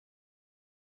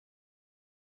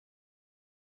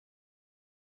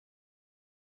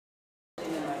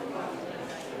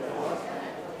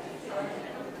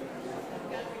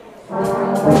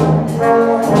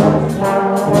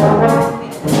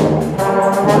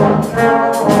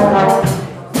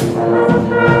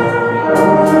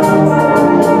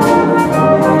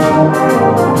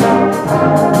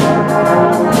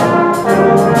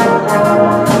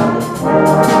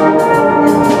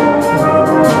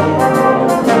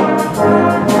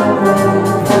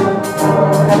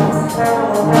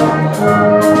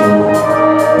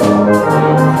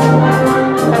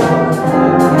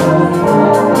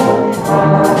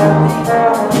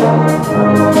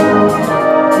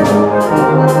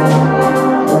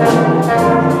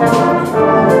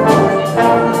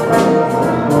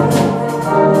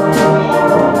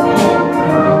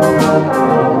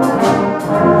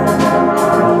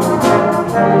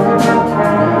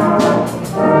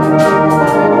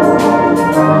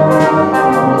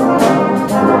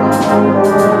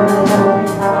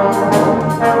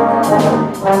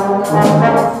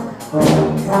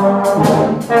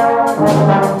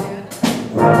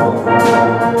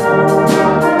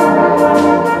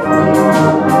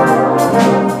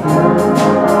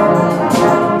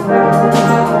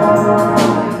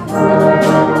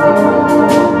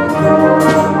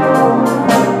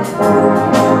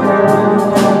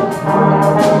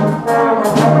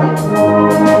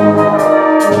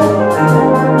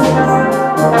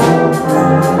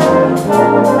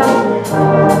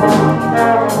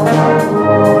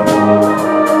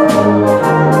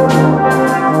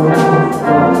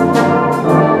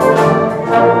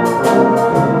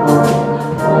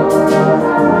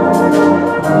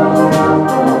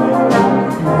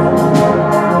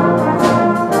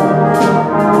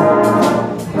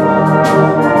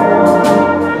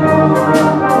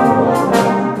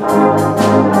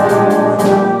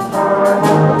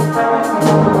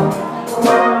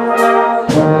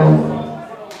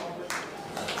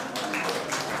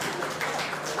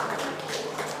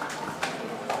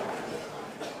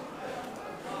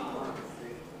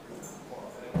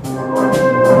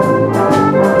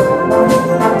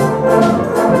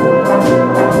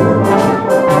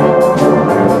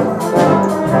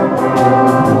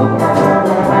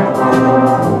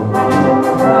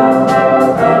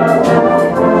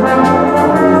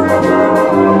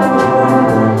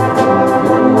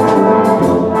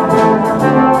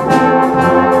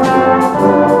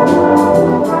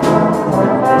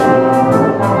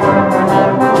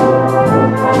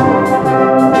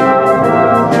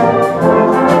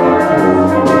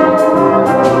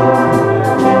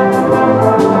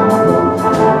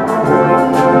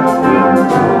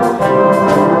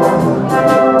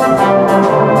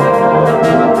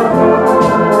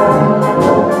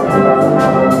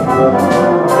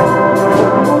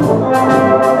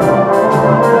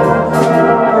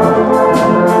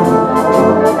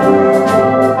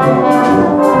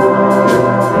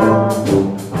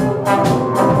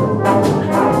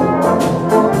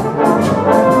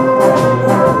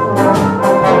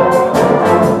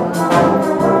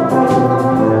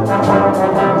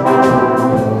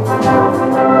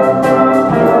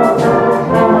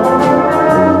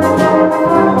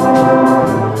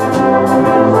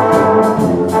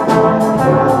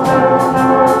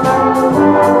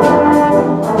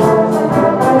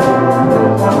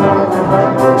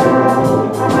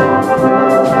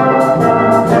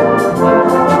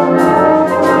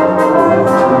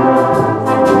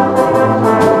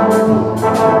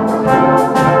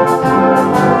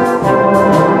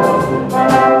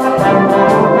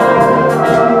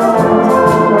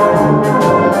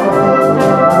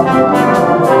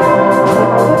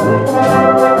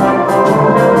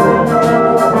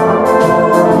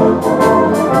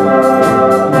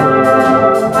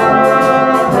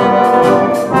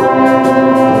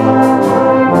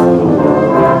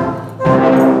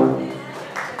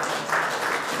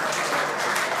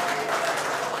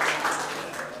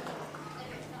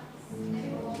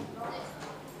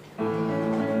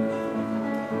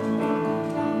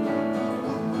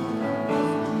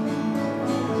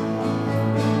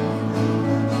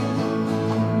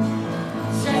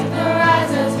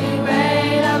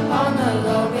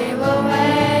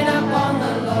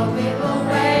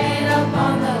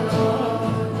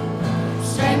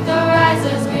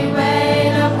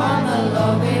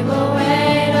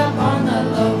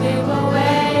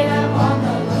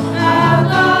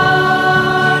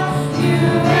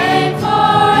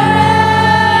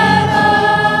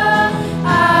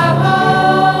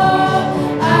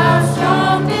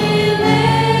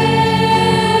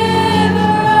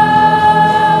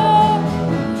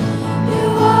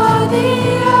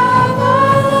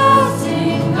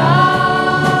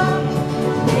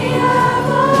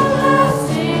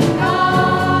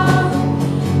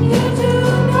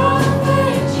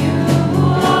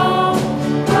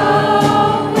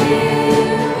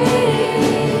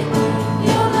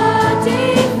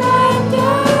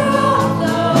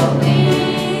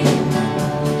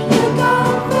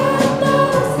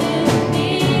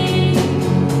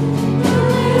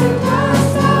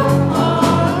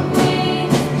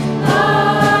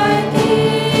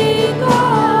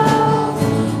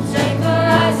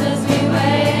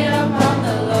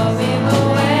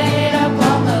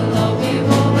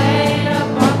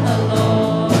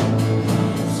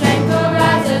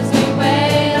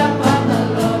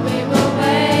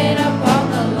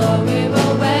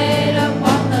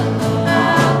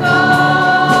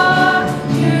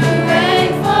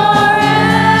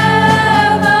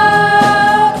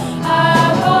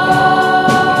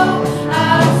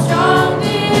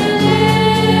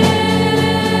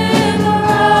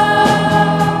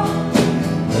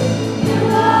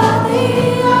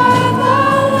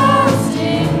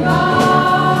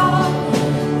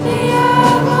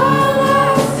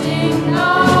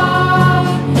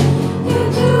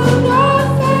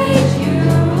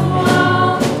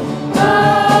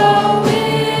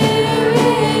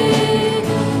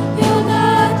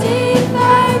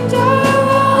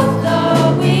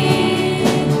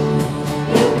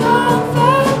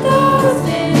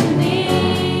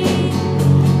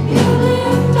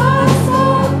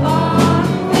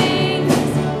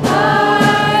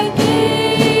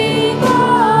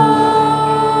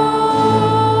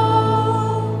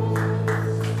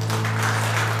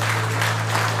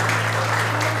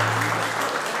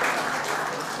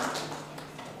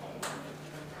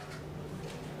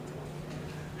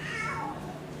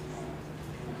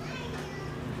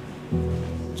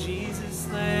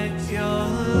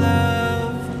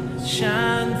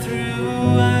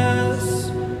through us,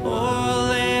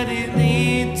 or let it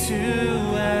lead to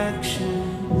action.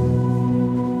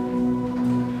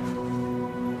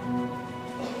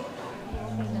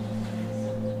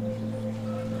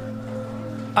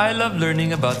 I love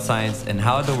learning about science and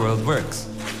how the world works.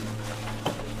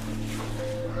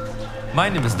 My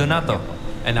name is Donato,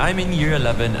 and I'm in year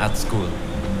 11 at school.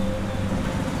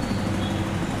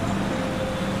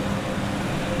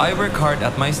 I work hard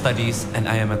at my studies and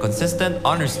I am a consistent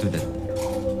honor student.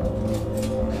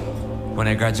 When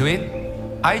I graduate,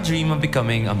 I dream of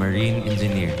becoming a marine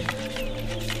engineer.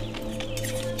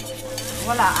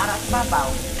 Wala, aras babaw.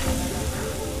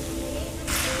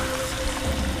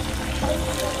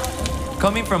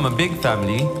 Coming from a big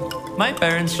family, my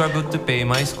parents struggled to pay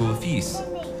my school fees.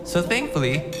 So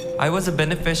thankfully, I was a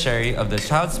beneficiary of the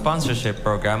child sponsorship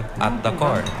program at the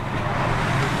Corps.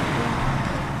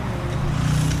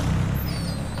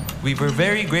 We were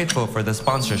very grateful for the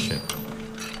sponsorship.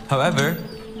 However,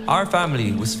 our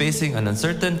family was facing an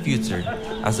uncertain future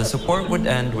as the support would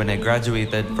end when I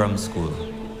graduated from school.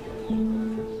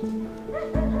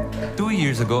 2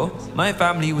 years ago, my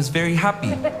family was very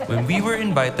happy when we were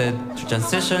invited to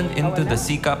transition into the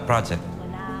SICA project.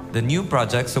 The new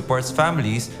project supports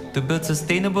families to build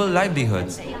sustainable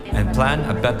livelihoods and plan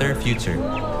a better future.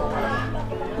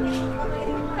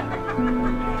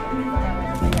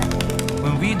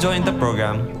 When we joined the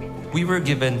program, we were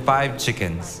given 5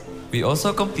 chickens. We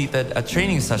also completed a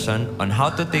training session on how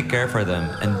to take care for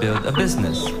them and build a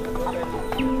business.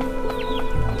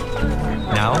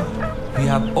 Now, we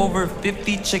have over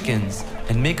 50 chickens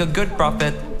and make a good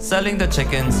profit selling the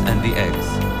chickens and the eggs.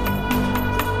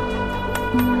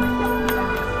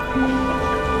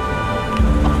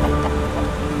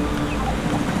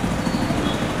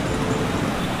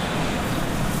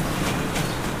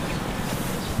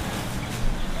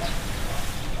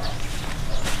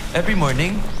 Every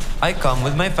morning, I come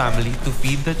with my family to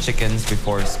feed the chickens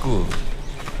before school.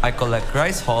 I collect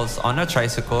rice hulls on a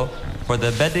tricycle for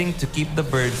the bedding to keep the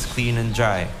birds clean and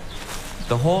dry.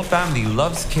 The whole family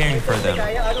loves caring for them.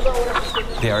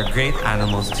 They are great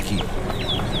animals to keep.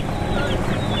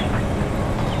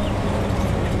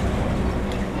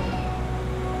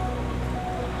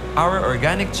 Our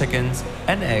organic chickens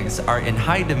and eggs are in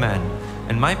high demand,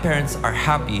 and my parents are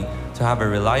happy to have a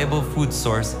reliable food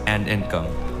source and income.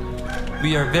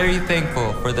 We are very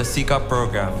thankful for the SICA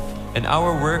program, and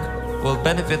our work will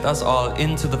benefit us all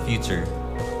into the future.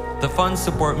 The funds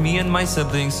support me and my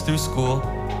siblings through school,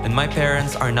 and my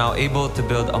parents are now able to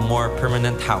build a more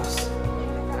permanent house.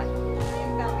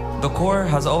 The Corps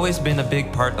has always been a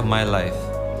big part of my life,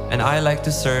 and I like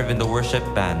to serve in the worship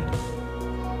band.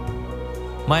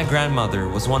 My grandmother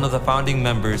was one of the founding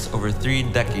members over 3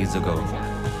 decades ago.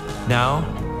 Now,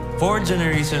 4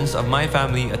 generations of my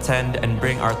family attend and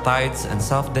bring our tithes and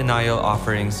self-denial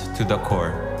offerings to the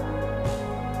Corps.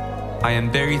 I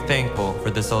am very thankful for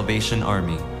the Salvation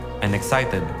Army and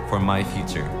excited for my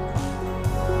future.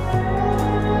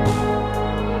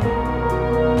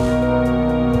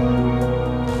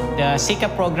 The SICA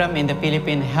program in the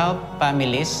Philippines help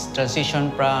families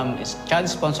transition from child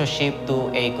sponsorship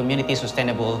to a community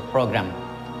sustainable program.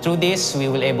 Through this, we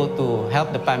will able to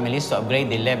help the families to upgrade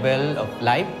the level of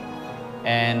life.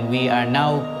 And we are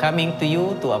now coming to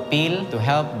you to appeal to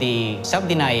help the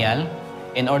self-denial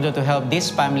in order to help these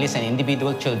families and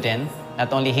individual children,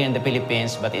 not only here in the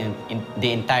Philippines, but in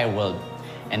the entire world.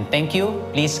 And thank you.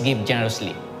 Please give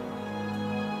generously.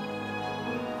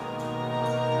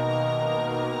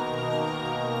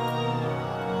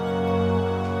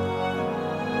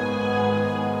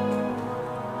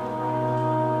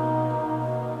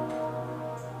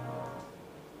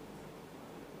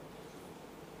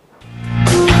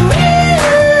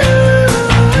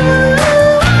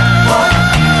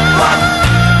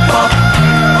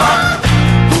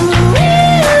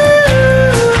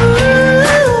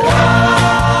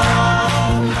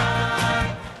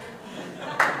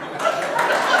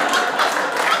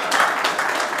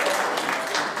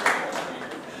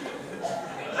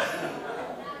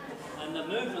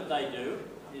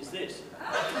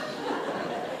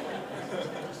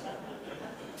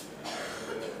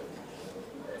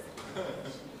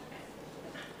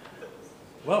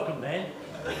 Welcome, man.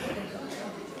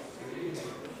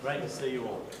 Great to see you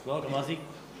all. Welcome, Ozzy.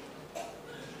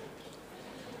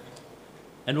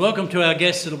 And welcome to our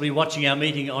guests that will be watching our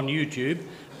meeting on YouTube.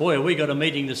 Boy, we got a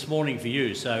meeting this morning for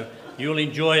you, so you'll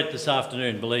enjoy it this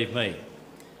afternoon, believe me.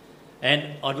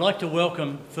 And I'd like to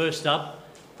welcome, first up,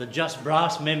 the Just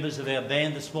Brass members of our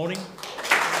band this morning.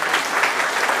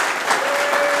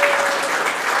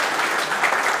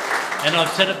 And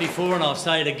I've said it before and I'll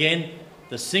say it again,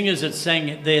 The singers that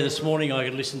sang there this morning, I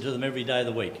could listen to them every day of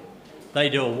the week. They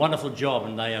do a wonderful job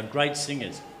and they are great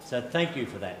singers. So thank you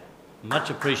for that. Much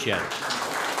appreciated.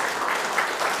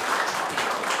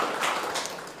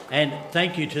 And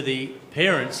thank you to the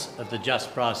parents of the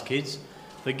Just Brass kids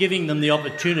for giving them the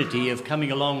opportunity of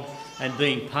coming along and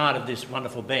being part of this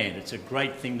wonderful band. It's a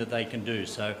great thing that they can do.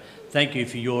 So thank you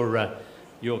for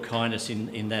your kindness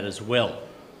in that as well.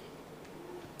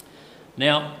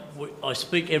 Now, I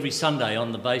speak every Sunday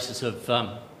on the basis of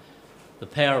the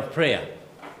power of prayer.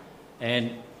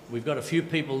 And we've got a few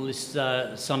people this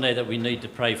Sunday that we need to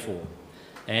pray for.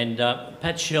 And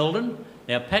Pat Sheldon,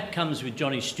 now Pat comes with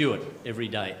Johnny Stewart every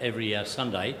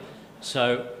Sunday.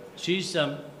 So she's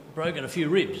broken a few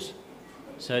ribs.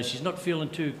 So she's not feeling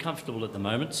too comfortable at the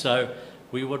moment. So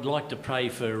we would like to pray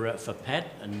for Pat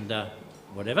and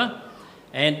whatever.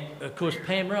 And of course,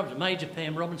 Major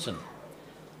Pam Robinson,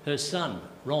 her son,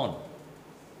 Ron,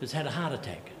 has had a heart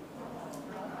attack.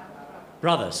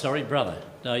 Brother.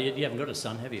 No, you haven't got a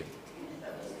son, have you?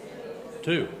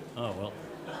 Two. Oh, well.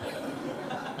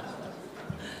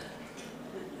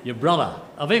 Your brother.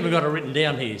 I've even got it written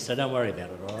down here, so don't worry about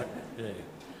it, all right?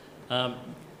 Yeah.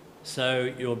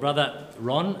 So your brother,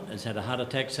 Ron, has had a heart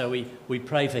attack, so we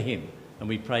pray for him, and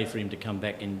we pray for him to come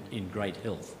back in great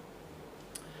health.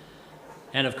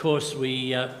 And of course,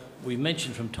 we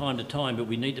mention from time to time, but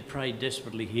we need to pray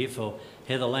desperately here for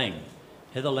Heather Lang.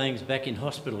 Heather Lang's back in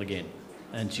hospital again,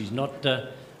 and she's not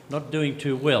doing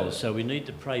too well, so we need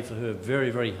to pray for her very,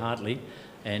 very heartily,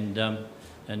 and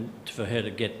for her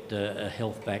to get her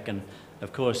health back. And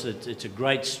of course, it's a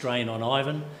great strain on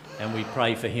Ivan, and we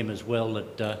pray for him as well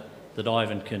that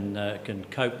Ivan can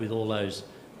cope with all those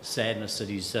sadness that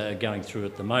he's going through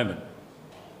at the moment.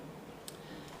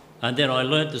 And then I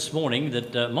learnt this morning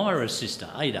that Myra's sister,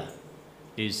 Ada,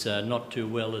 is not too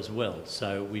well as well.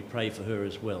 So we pray for her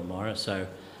as well, Myra. So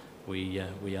we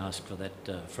ask for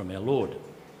that from our Lord.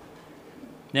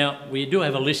 Now, we do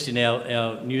have a list in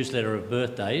our newsletter of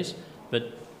birthdays,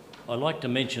 but I like to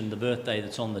mention the birthday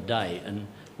that's on the day. And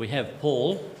we have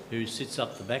Paul, who sits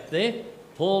up the back there.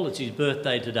 Paul, it's his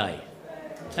birthday today.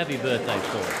 Happy birthday,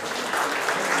 Paul.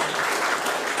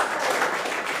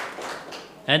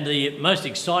 And the most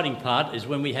exciting part is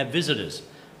when we have visitors.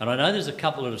 And I know there's a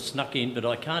couple that have snuck in, but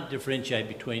I can't differentiate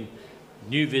between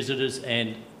new visitors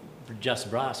and Just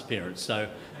Brass parents. So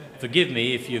forgive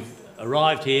me if you've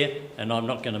arrived here and I'm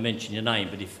not going to mention your name,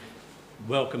 but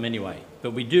welcome anyway.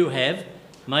 But we do have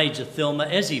Major Thelma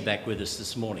Ezzy back with us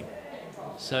this morning.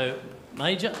 So,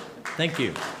 Major, thank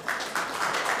you.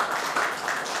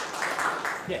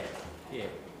 Yeah.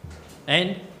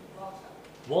 And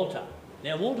Walter.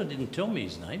 Now, Walter didn't tell me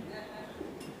his name.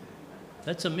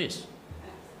 That's a miss.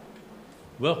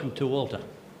 Welcome to Walter.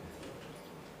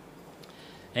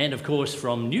 And, of course,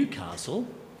 from Newcastle,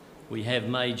 we have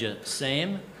Major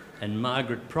Sam and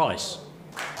Margaret Price.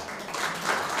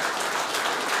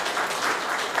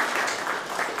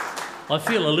 I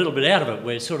feel a little bit out of it.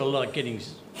 We're sort of like getting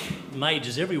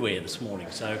majors everywhere this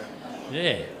morning. So,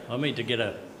 yeah, I mean to get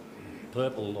a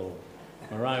purple or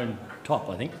maroon top,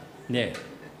 I think. Yeah.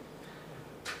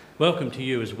 Welcome to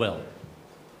you as well.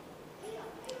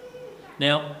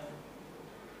 Now,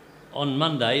 on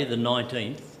Monday, the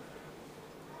 19th,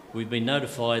 we've been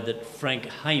notified that Frank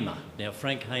Hamer, now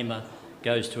Frank Hamer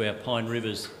goes to our Pine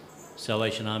Rivers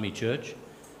Salvation Army Church.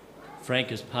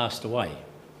 Frank has passed away.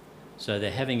 So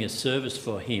they're having a service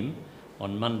for him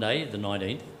on Monday, the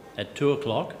 19th, at 2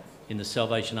 o'clock in the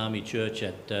Salvation Army Church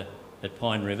at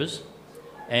Pine Rivers.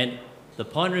 And the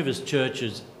Pine Rivers Church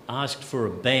has asked for a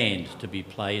band to be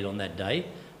played on that day.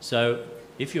 So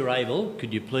if you're able,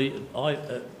 could you please...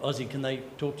 Ozzy, can they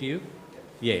talk to you?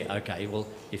 Yeah, okay. Well,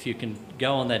 if you can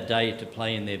go on that day to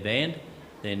play in their band,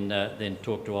 then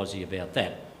talk to Ozzy about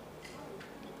that.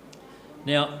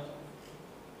 Now,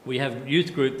 we have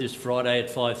youth group this Friday at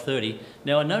 5:30.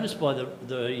 Now, I noticed by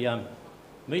the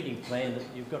meeting plan that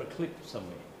you've got a clip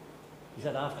somewhere. Is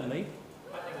that after me?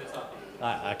 I think it's after.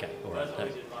 Ah, okay. All right. That's what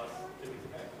we did last 2 weeks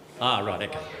ago. Ah, right,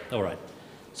 okay. All right.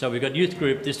 So we've got youth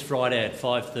group this Friday at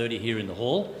 5:30 here in the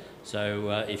hall.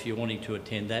 So if you're wanting to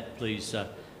attend that, please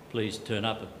turn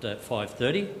up at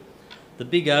 5:30. The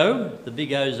Big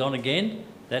O's on again.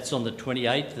 That's on the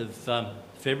 28th of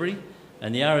February.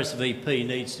 And the RSVP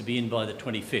needs to be in by the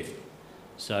 25th.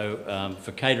 So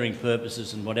for catering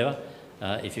purposes and whatever,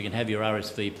 if you can have your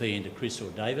RSVP into Chris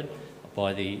or David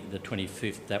by the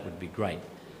 25th, that would be great.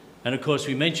 And of course,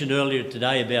 we mentioned earlier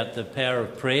today about the power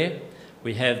of prayer.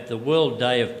 We have the World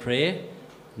Day of Prayer.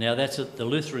 Now that's at the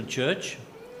Lutheran Church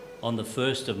on the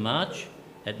 1st of March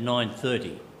at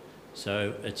 9:30.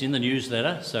 So it's in the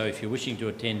newsletter, so if you're wishing to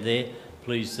attend there,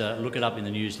 please look it up in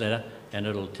the newsletter and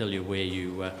it'll tell you where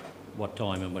you, what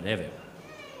time and what have you.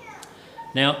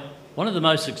 Now, one of the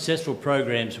most successful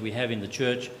programs we have in the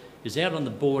church is out on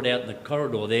the board out in the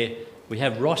corridor there. We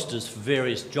have rosters for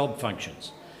various job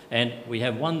functions, and we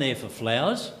have one there for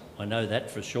flowers, I know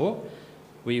that for sure.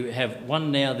 We have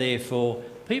one now there for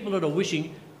people that are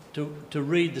wishing to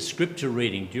read the scripture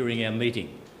reading during our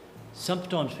meeting.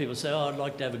 Sometimes people say, oh, I'd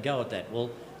like to have a go at that. Well,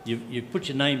 you put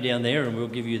your name down there and we'll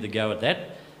give you the go at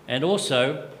that. And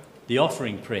also the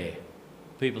offering prayer.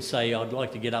 People say, I'd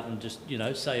like to get up and just,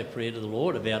 say a prayer to the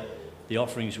Lord about the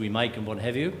offerings we make and what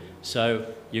have you.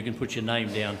 So you can put your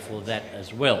name down for that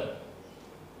as well.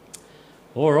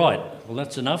 All right, well,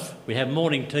 that's enough. We have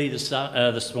morning tea this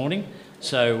morning.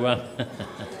 So,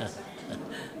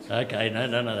 okay, no,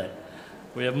 none of that.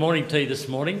 We have morning tea this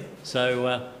morning.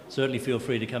 So certainly feel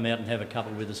free to come out and have a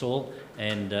couple with us all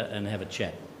and have a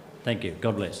chat. Thank you.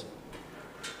 God bless.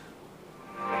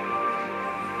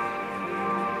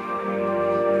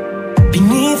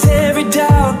 Beneath every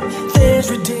doubt, there's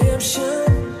redemption.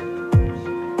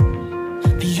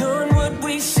 Beyond what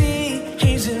we see,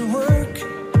 He's at work.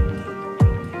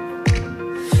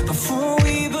 Before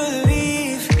we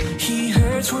believe, He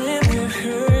hurts when we're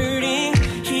hurting.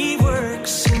 He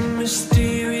works in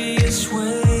mysterious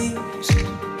ways.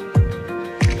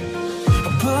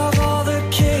 Above all the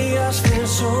chaos,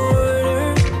 there's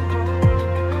order.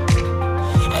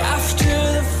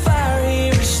 After the fire, He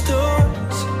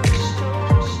restores.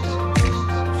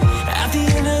 At the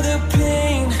end of the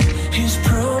pain, His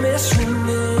promise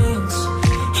remains.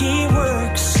 He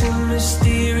works in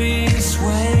mysterious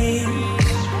ways.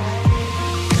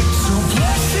 So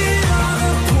blessed are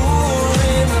the poor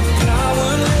and the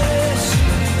powerless,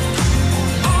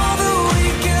 all the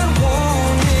weak and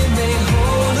wounded made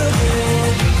whole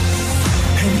again.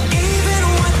 And even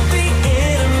what the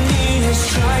enemy has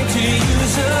tried to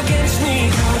use against me,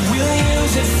 God will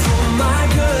use it for my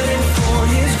good and for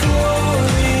His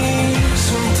glory.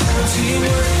 Sometimes He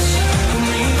works in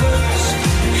reverse.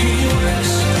 He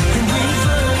works in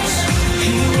reverse.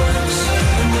 He works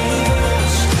in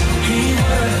reverse. He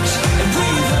works in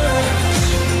reverse.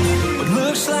 What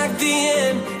looks like the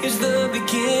end is the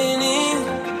beginning.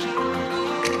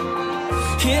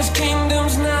 His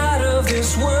kingdom's not of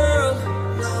this world.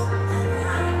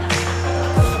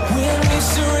 When we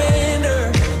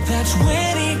surrender, that's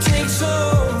when He takes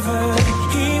over.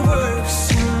 He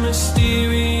works in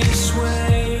mysterious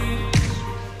ways.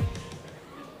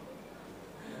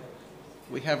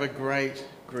 We have a great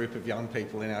group of young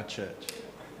people in our church,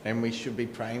 and we should be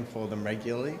praying for them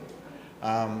regularly.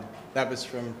 That was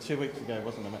from 2 weeks ago,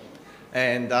 wasn't it, mate?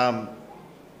 And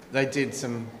they did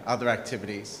some other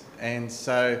activities. And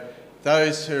so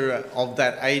those who are of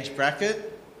that age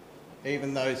bracket,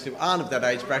 even those who aren't of that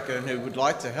age bracket and who would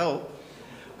like to help,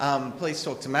 please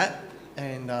talk to Matt,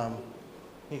 and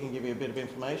he can give you a bit of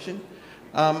information.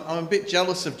 I'm a bit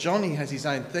jealous of John. He has his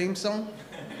own theme song.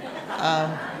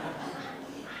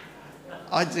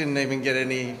 I didn't even get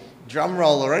any drum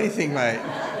roll or anything, mate.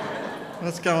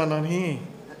 What's going on here?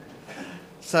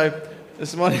 So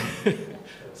this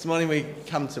morning we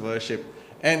come to worship,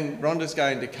 and Rhonda's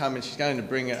going to come and she's going to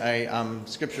bring a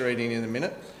scripture reading in a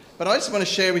minute. But I just want to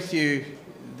share with you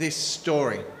this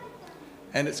story,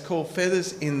 and it's called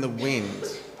Feathers in the Wind.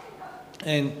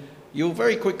 And you'll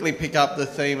very quickly pick up the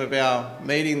theme of our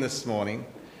meeting this morning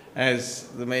as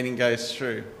the meeting goes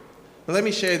through. But let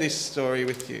me share this story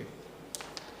with you.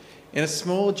 In a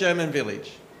small German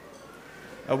village,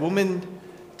 a woman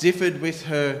differed with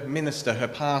her minister, her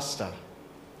pastor,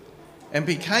 and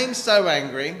became so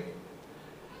angry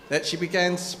that she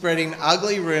began spreading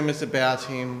ugly rumours about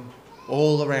him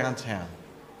all around town.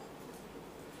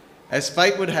 As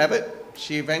fate would have it,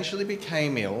 she eventually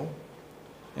became ill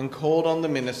and called on the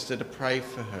minister to pray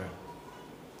for her.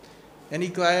 And he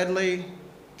gladly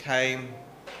came,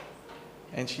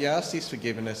 and she asked his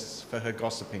forgiveness for her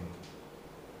gossiping.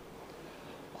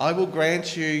 I will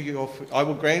grant you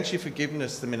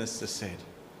forgiveness, the minister said.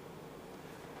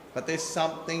 But there's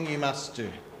something you must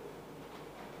do.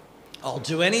 I'll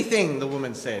do anything, the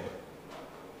woman said.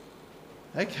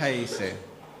 Okay, he said.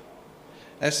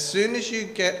 As soon as you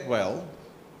get well,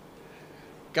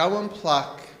 go and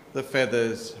pluck the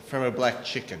feathers from a black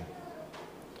chicken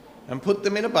and put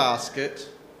them in a basket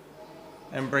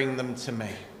and bring them to me.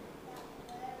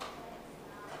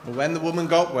 But when the woman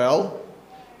got well,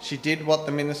 she did what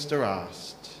the minister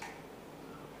asked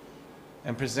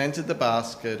and presented the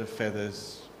basket of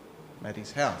feathers at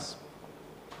his house.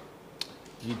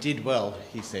 You did well,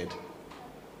 he said.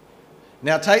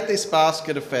 Now take this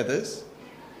basket of feathers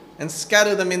and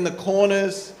scatter them in the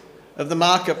corners of the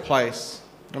marketplace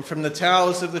and from the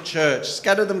towers of the church.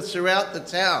 Scatter them throughout the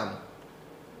town,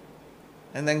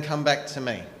 and then come back to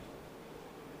me."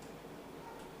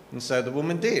 And so the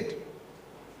woman did.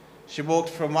 She walked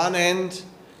from one end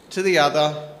to the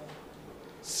other,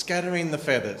 scattering the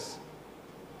feathers.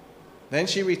 Then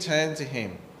she returned to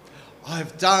him. "I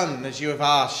have done as you have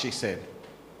asked," she said.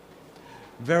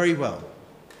 "Very well,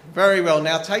 very well.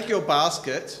 Now take your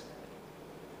basket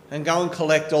and go and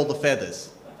collect all the feathers.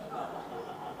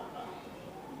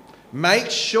 Make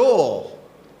sure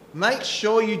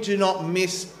you do not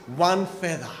miss one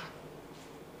feather."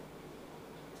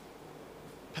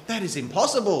 "But that is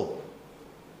impossible,"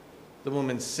 the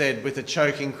woman said with a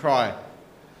choking cry.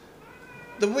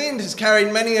 "The wind has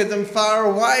carried many of them far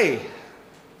away."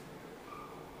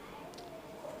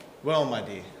 "Well, my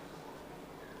dear,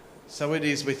 so it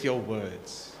is with your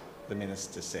words," the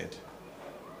minister said.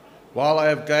 "While I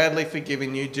have gladly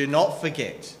forgiven you, do not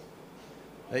forget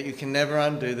that you can never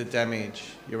undo the damage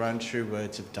your untrue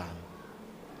words have done.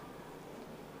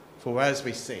 For as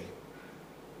we see,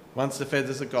 once the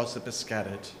feathers of gossip are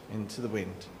scattered into the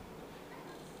wind,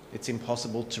 it's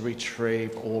impossible to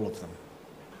retrieve all of them.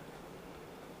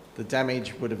 The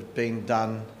damage would have been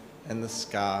done and the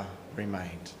scar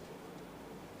remained."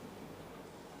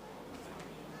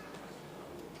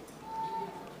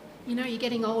 You know, you're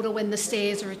getting older when the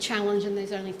stairs are a challenge and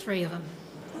there's only 3 of them.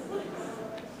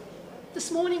 This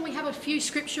morning we have a few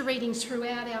scripture readings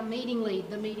throughout our meeting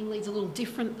lead. The meeting lead's a little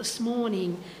different this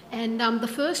morning. And the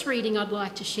first reading I'd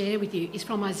like to share with you is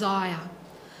from Isaiah.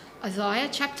 Isaiah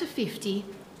chapter 50,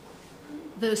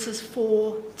 verses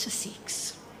 4 to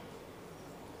 6.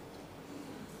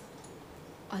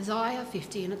 Isaiah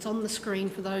 50, and it's on the screen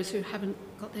for those who haven't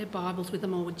got their Bibles with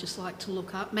them or would just like to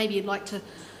look up. Maybe you'd like to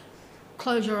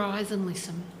close your eyes and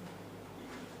listen.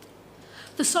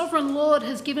 "The sovereign Lord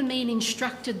has given me an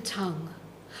instructed tongue,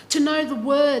 to know the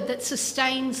word that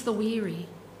sustains the weary.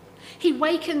 He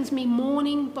wakens me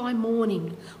morning by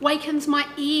morning, wakens my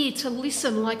ear to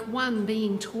listen like one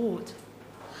being taught.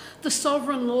 The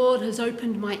sovereign Lord has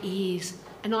opened my ears,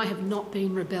 and I have not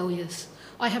been rebellious.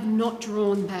 I have not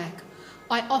drawn back.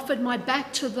 I offered my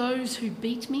back to those who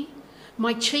beat me,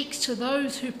 my cheeks to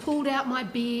those who pulled out my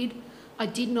beard. I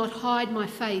did not hide my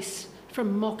face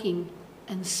from mocking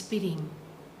and spitting."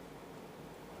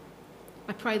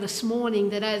 I pray this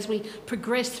morning that as we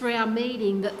progress through our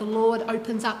meeting, that the Lord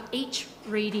opens up each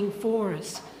reading for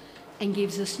us and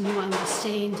gives us new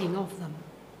understanding of them.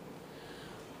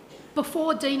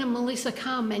 Before Dean and Melissa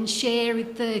come and share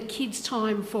the kids'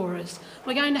 time for us,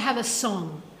 we're going to have a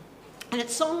song. And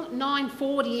it's song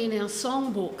 940 in our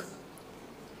songbook.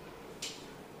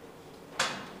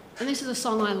 And this is a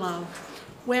song I love.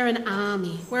 We're an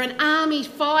army. We're an army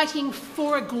fighting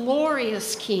for a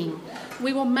glorious King.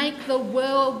 We will make the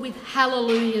world with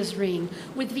hallelujahs ring.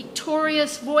 With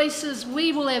victorious voices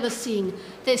we will ever sing.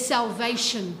 There's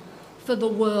salvation for the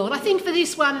world. I think for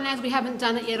this one, and as we haven't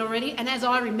done it yet already, and as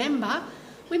I remember,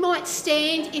 we might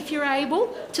stand, if you're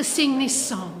able, to sing this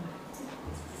song.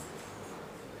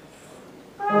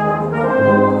 Thank you.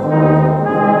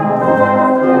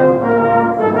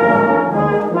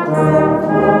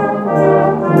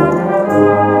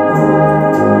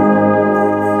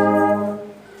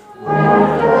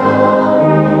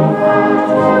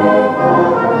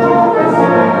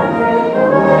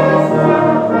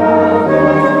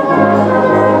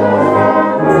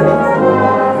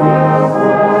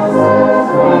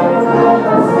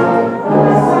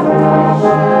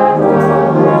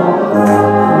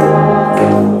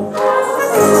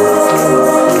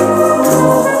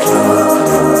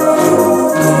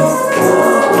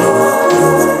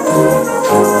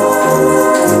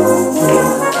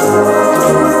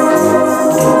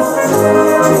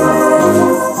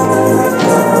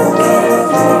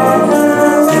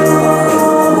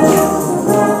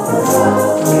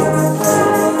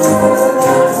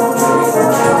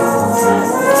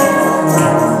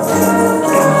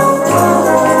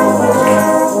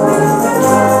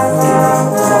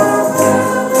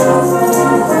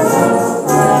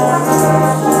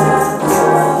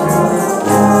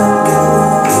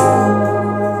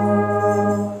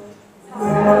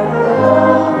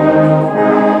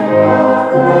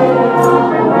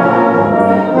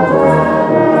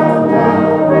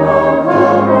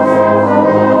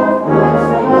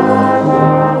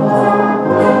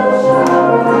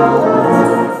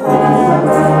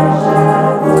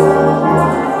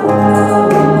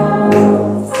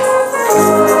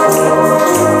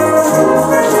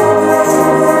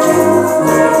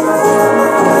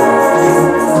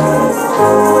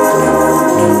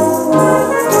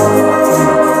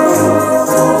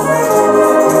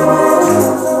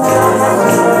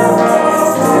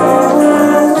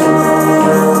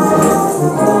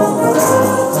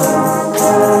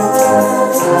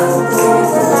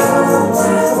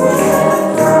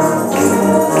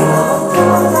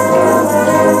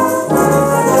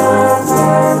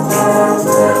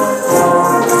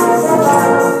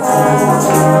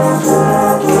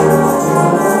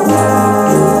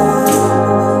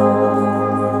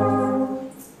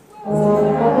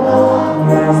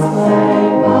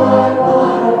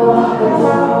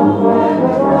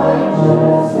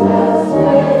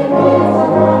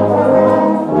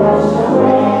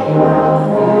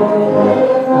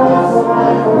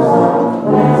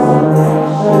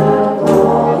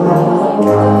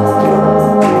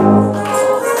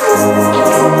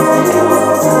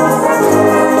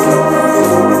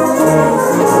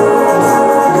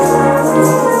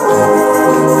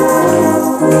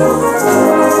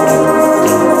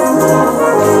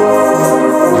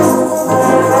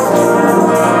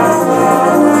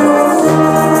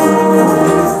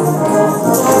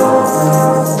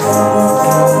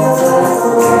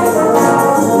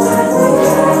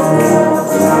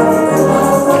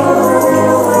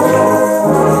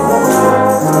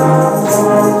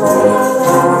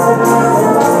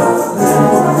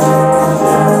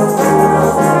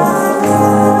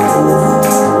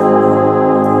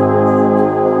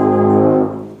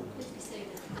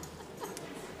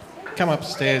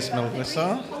 upstairs,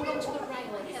 Melissa.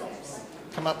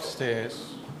 Come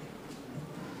upstairs.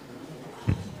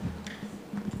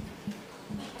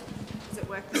 Does it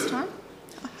work this time?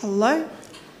 Hello?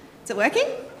 Is it working?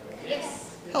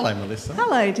 Hello, Melissa.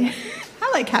 Hello,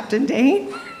 hello, Captain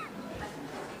Dean.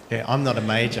 Yeah, I'm not a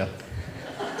major.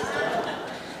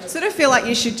 Sort of feel like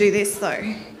you should do this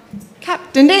though.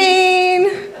 Captain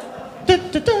Dean.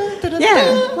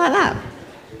 Yeah, like that.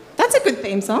 That's a good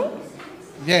theme song.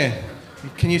 Yeah.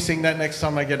 Can you sing that next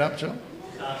time I get up, John?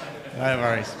 No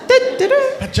worries.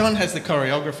 But John has the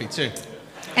choreography too.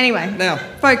 Anyway, Now,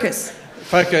 focus.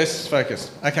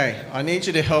 focus. Okay, I need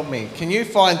you to help me. Can you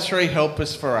find 3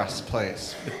 helpers for us,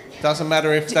 please? It doesn't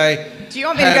matter if they Do you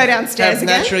want me to go downstairs have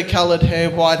again? naturally coloured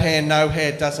hair, white hair, no hair,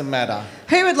 it doesn't matter.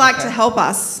 Who would like to help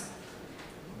us?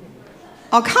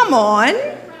 Oh, come on.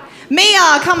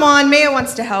 Mia, come on. Mia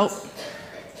wants to help.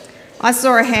 I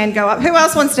saw a hand go up. Who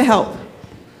else wants to help?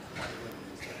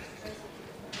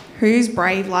 Who's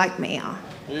brave like Mia?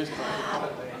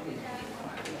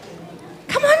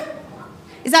 Come on.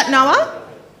 Is that Noah?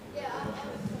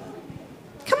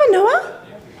 Come on, Noah.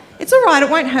 It's all right. It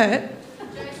won't hurt.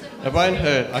 It won't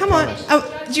hurt, I Come on. promise.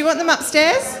 Oh, do you want them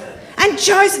upstairs? And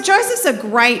Joseph's a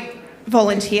great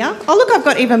volunteer. Oh, look, I've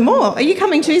got even more. Are you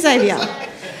coming too, Xavier?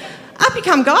 Up you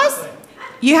come, guys.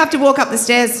 You have to walk up the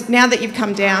stairs now that you've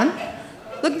come down.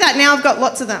 Look at that. Now I've got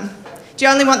lots of them. Do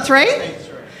you only want 3?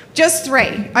 Just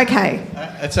 3. Okay.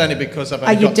 It's only because I've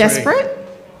Are only you got 3. desperate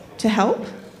to help?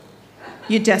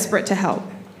 You're desperate to help.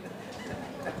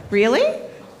 Really?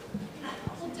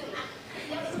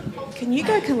 Can you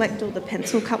go collect all the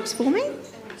pencil cups for me?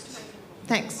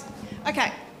 Thanks.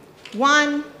 Okay.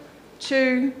 1,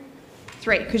 2,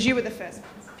 3, because you were the first.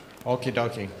 Okie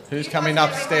dokie. Who's coming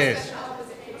upstairs?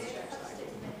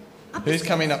 Who's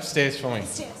coming upstairs for me?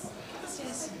 Upstairs.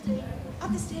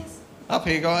 Up the stairs. Up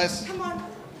here, guys. Come on.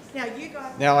 Now you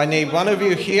guys. Now I need one of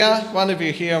you here, one of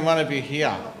you here, and one of you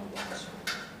here.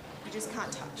 You just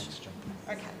can't touch.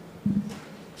 Okay.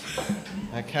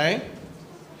 Okay?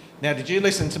 Now, did you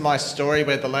listen to my story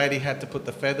where the lady had to put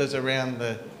the feathers around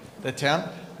the town?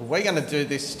 Well, we're going to do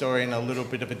this story in a little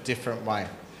bit of a different way.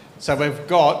 So we've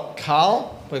got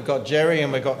Carl, we've got Jerry,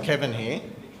 and we've got Kevin here.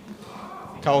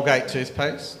 Colgate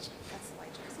toothpaste.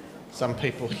 Some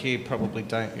people here probably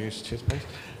don't use toothpaste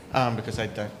because they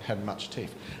don't have much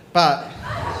teeth. But...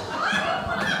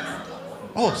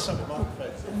 Oh, sorry.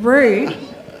 Rude.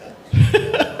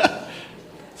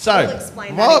 So,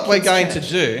 explain that what at we're kids' going church. to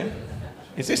do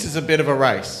is this is a bit of a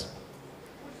race.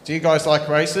 Do you guys like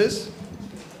races?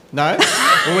 No?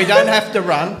 Well, we don't have to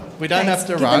run. We don't have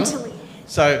to run.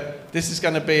 So this is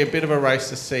going to be a bit of a race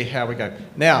to see how we go.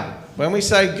 Now, when we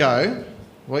say go,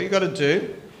 what you've got to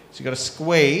do is you've got to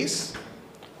squeeze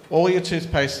all your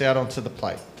toothpaste out onto the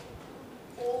plate.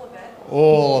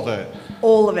 All of it?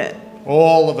 All of it.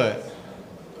 All of it.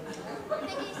 All of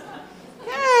it.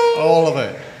 Yay. All of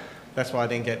it. That's why I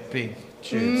didn't get big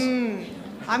tubes.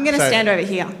 I'm going to So- stand over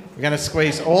here. We're going to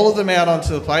squeeze all of them out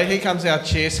onto the plate. Here comes our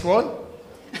cheer squad.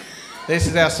 This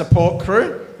is our support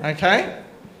crew, okay?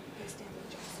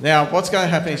 Now, what's going to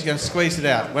happen is you're going to squeeze it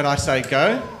out when I say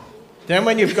go. Then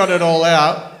when you've got it all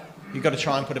out, you've got to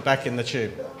try and put it back in the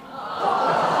tube.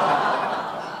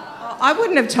 I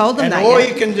wouldn't have told them And that all yet.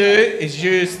 you can do is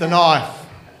use the knife.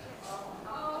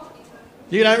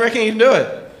 You don't reckon you can do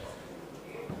it?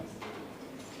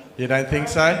 You don't think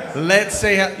so? Let's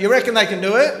see how... You reckon they can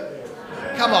do it?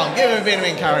 Come on, give them a bit of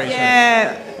encouragement.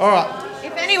 Yeah. All right.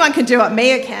 If anyone can do it,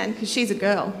 Mia can, because she's a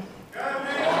girl.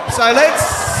 So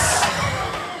let's...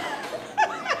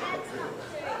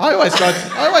 I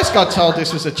always got told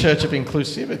this was a church of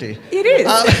inclusivity. It is.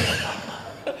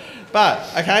 But,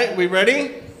 okay, we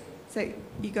ready? So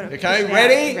you got to. Okay,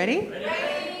 ready? Ready?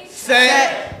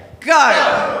 Set,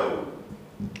 Go.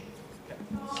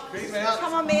 Squeeze out.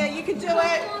 Come on, Mia, you can do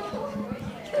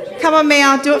it. Come on,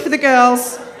 Mia, do it for the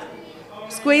girls.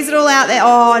 Squeeze it all out there.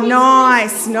 Oh,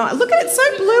 nice. Nice. Look at it,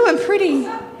 so blue and pretty.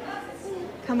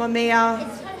 Come on, Mia.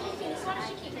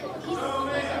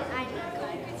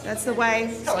 That's the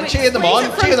way. Come on, cheer them on,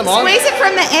 cheer them on. Squeeze it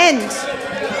from the end.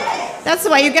 That's the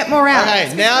way you get more out.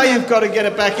 Okay, now you've got to get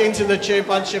it back into the tube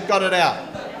once you've got it out.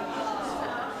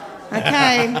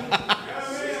 Okay.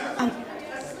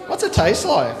 What's it taste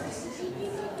like?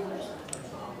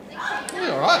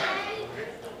 Yeah, all right.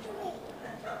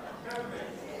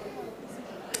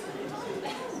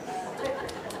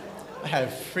 I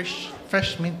have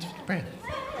fresh mint bread.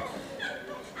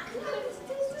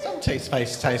 Some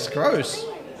toothpaste tastes gross.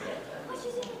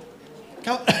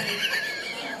 Come on.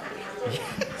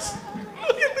 Yes.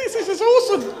 Look at this. This is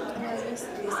awesome.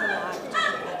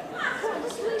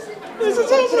 This is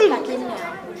Put it awesome. back in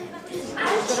now. We've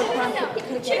got to try and put it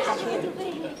back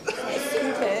in.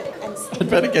 Scoop it and stick I'd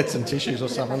better get some tissues or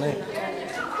something there.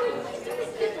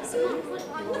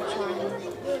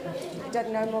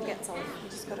 Don't, no more gets off. You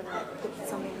just got to like put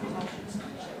something on.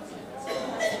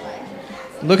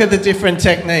 Look at the different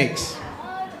techniques.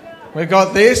 We've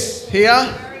got this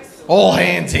here. All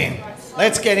hands in.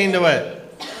 Let's get into it.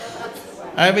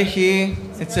 Over here,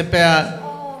 it's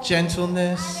about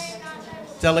gentleness,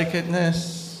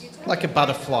 delicateness, like a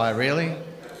butterfly, really.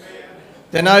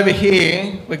 Then over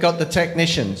here, we've got the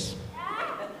technicians.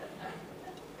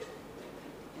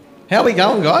 How are we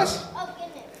going, guys?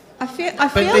 I feel did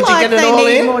like you get it they all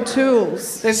need in? more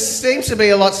tools. There seems to be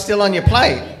a lot still on your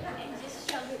plate.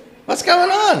 What's going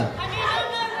on?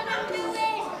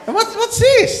 And what's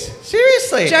this?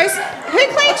 Seriously? Joseph, who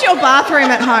cleans your bathroom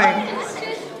at home?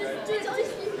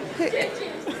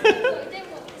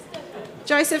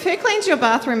 Joseph, who cleans your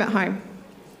bathroom at home?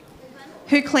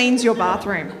 Who cleans your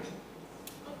bathroom?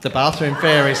 The bathroom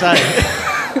fairies, eh?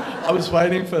 I was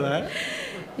waiting for that.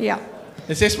 Yeah.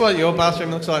 Is this what your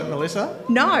bathroom looks like, Melissa?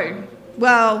 No.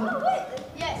 Well,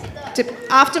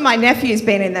 after my nephew's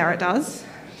been in there, it does.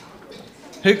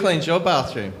 Who cleans your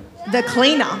bathroom? The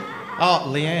cleaner. Oh,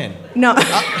 Leanne. No.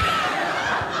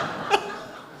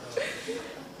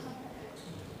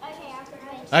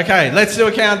 Okay, let's do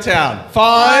a countdown.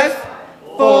 5,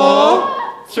 4,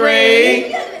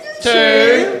 3, 2,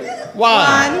 1.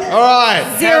 All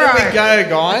right. 0. How do we go,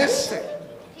 guys?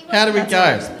 How do we go?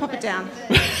 Just pop it down.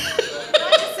 Can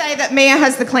I just say that Mia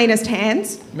has the cleanest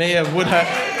hands? Mia would have.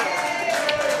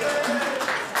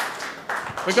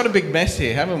 We've got a big mess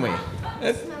here, haven't we?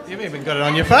 You've even got it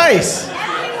on your face.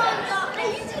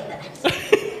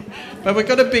 But we've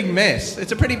got a big mess.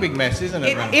 It's a pretty big mess, isn't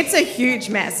it, Rhonda? It's a huge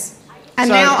mess. And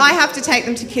So- now I have to take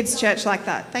them to kids' church like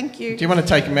that. Thank you. Do you want to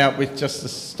take them out with just the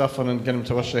stuff on and get them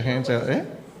to wash their hands out there?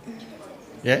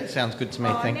 Yeah, sounds good to me,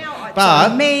 thank you. now it's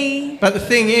But, on me. but the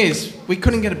thing is, we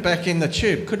couldn't get it back in the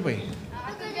tube, could we?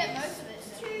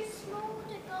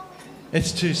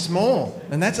 It's too small.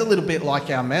 And that's a little bit like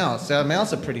our mouths. Our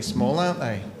mouths are pretty small, aren't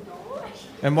they?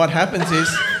 And what happens is,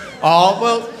 oh,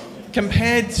 well,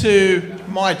 compared to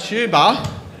my tuba,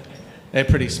 they're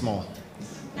pretty small.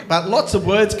 But lots of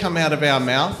words come out of our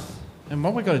mouth. And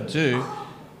what we've got to do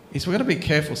is we've got to be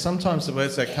careful. Sometimes the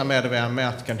words that come out of our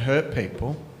mouth can hurt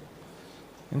people.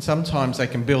 And sometimes they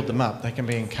can build them up. They can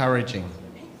be encouraging.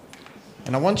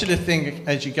 And I want you to think,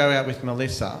 as you go out with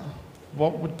Melissa,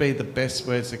 what would be the best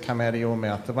words that come out of your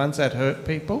mouth? The ones that hurt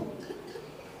people?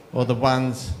 Or the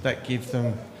ones that give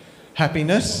them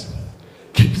happiness?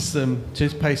 Gives them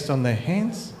toothpaste on their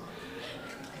hands?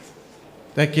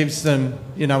 That gives them,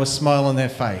 you know, a smile on their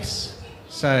face.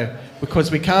 So,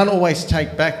 because we can't always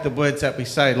take back the words that we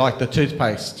say, like the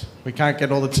toothpaste. We can't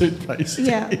get all the toothpaste.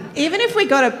 Yeah. Even if we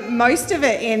got most of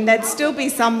it in, there'd still be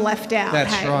some left out.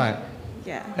 That's hey? right.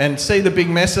 Yeah. And see the big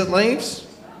mess it leaves?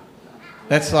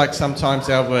 That's like sometimes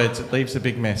our words, it leaves a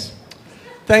big mess.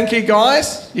 Thank you,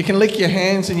 guys. You can lick your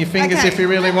hands and your fingers Okay. if you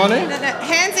really want to. No,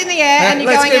 hands in the air and you're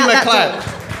Let's going give out them a that clap.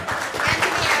 door.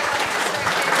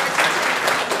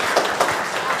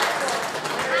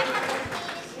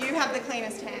 You have the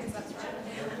cleanest hands, that's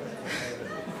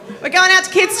right. We're going out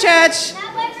to kids' church.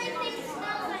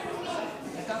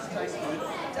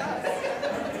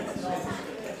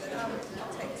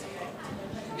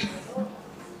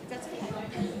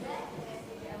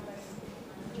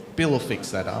 Bill will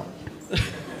fix that up.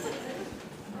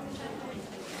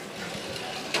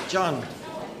 John,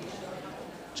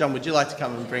 would you like to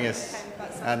come and bring us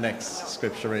our next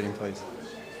scripture reading, please?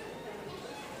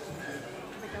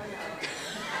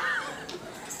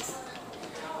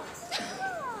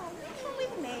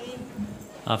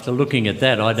 After looking at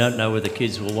that, I don't know whether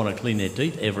kids will want to clean their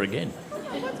teeth ever again.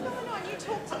 What's going on? You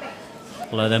talk to me.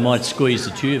 Although they might squeeze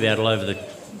the tube out all over the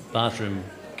bathroom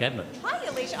cabinet. Hi,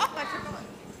 Alicia. Oh, I forgot.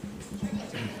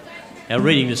 Our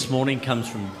reading this morning comes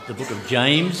from the book of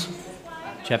James,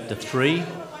 chapter 3,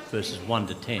 verses 1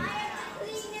 to 10.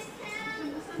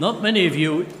 Not many of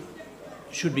you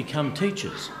should become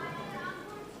teachers.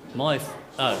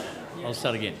 I'll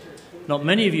start again. Not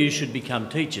many of you should become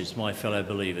teachers, my fellow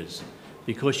believers,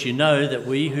 because you know that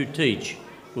we who teach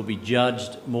will be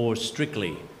judged more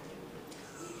strictly.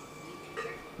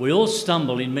 We all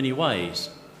stumble in many ways.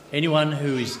 Anyone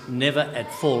who is never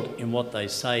at fault in what they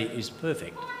say is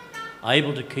perfect,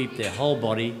 able to keep their whole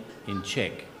body in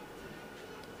check.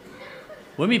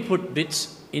 When we put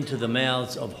bits into the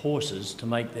mouths of horses to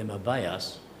make them obey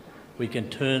us, we can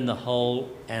turn the whole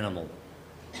animal.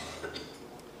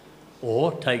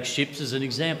 Or take ships as an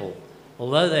example.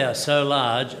 Although they are so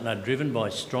large and are driven by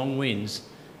strong winds,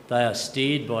 They are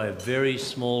steered by a very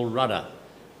small rudder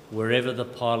wherever the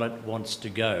pilot wants to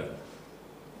go.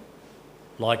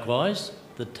 Likewise,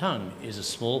 the tongue is a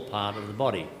small part of the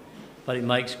body, but it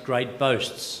makes great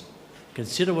boasts.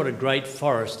 Consider what a great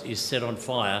forest is set on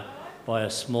fire by a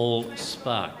small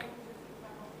spark.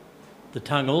 The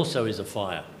tongue also is a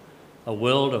fire, a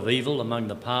world of evil among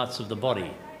the parts of the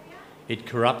body. It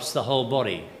corrupts the whole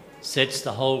body, sets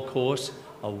the whole course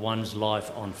of one's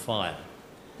life on fire,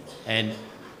 and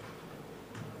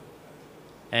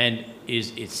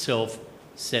is itself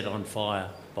set on fire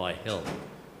by hell.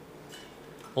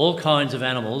 All kinds of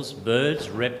animals, birds,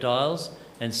 reptiles,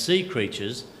 and sea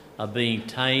creatures are being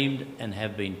tamed and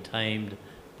have been tamed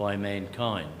by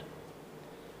mankind.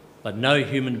 But no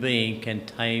human being can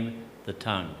tame the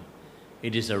tongue.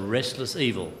 It is a restless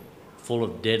evil, full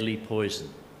of deadly poison.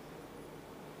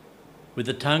 With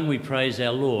the tongue we praise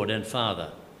our Lord and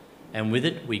Father, and with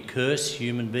it we curse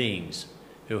human beings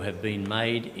who have been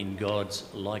made in God's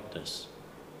likeness.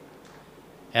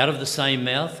 Out of the same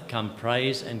mouth come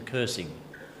praise and cursing.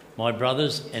 My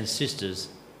brothers and sisters,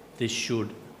 this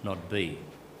should not be.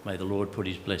 May the Lord put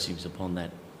his blessings upon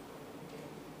that.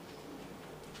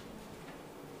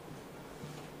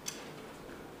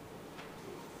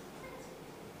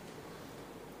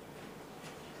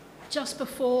 Just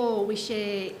before we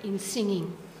share in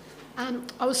singing,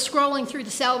 I was scrolling through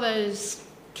the Salvos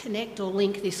Connect or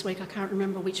link this week, I can't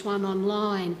remember which one,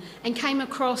 online, and came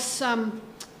across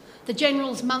the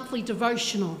General's monthly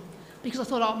devotional, because I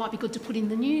thought, oh, it might be good to put in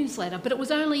the newsletter, but it was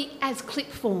only as clip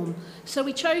form. So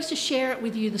we chose to share it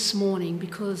with you this morning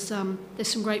because there's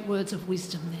some great words of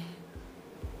wisdom there.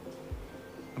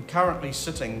 I'm currently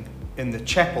sitting in the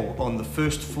chapel on the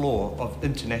first floor of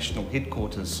International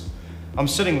Headquarters. I'm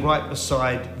sitting right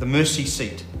beside the mercy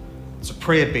seat. It's a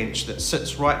prayer bench that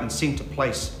sits right in centre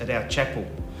place at our chapel.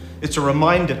 It's a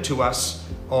reminder to us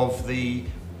of the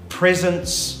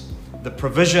presence, the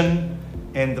provision,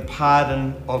 and the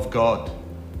pardon of God.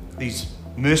 These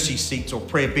mercy seats or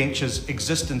prayer benches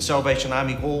exist in Salvation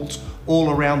Army halls all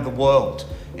around the world.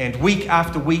 And week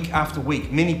after week after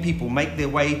week, many people make their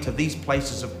way to these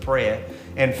places of prayer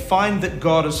and find that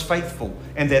God is faithful,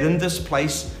 and that in this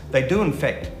place they do in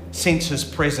fact sense his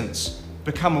presence,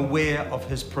 become aware of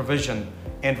his provision,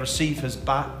 and receive his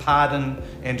pardon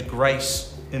and grace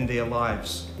in their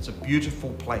lives. It's a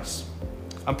beautiful place.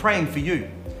 I'm praying for you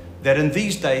that in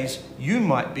these days you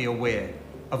might be aware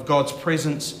of God's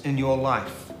presence in your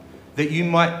life, that you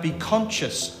might be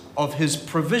conscious of his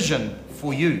provision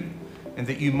for you, and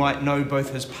that you might know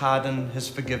both his pardon, his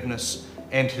forgiveness,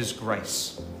 and his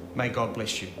grace. May God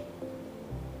bless you.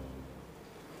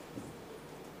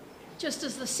 Just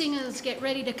as the singers get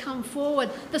ready to come forward,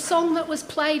 the song that was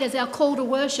played as our call to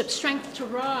worship, Strength to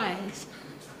Rise,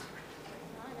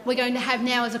 we're going to have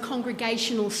now as a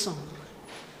congregational song.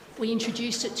 We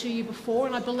introduced it to you before,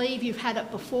 and I believe you've had it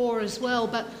before as well,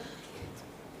 but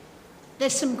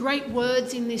there's some great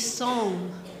words in this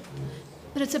song.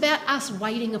 But it's about us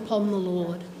waiting upon the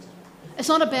Lord. It's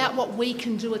not about what we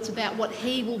can do, it's about what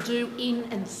he will do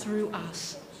in and through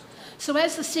us. So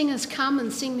as the singers come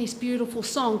and sing this beautiful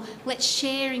song, let's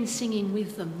share in singing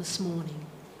with them this morning.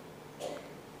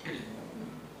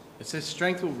 It says,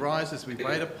 strength will rise as we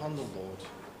wait upon the Lord.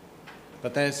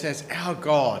 But then it says, our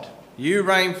God, you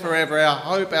reign forever, our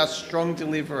hope, our strong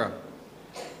deliverer.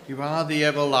 You are the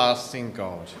everlasting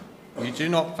God. You do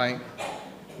not faint,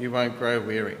 you won't grow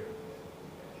weary.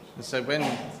 And so when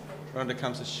Rhonda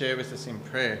comes to share with us in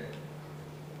prayer,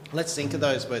 let's think of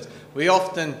those words. We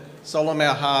often solemn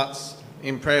our hearts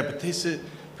in prayer, but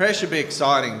prayer should be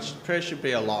exciting. Prayer should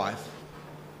be alive.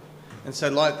 And so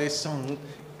like this song,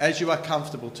 as you are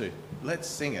comfortable to, let's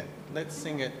sing it. Let's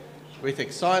sing it with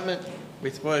excitement,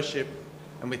 with worship,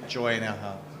 and with joy in our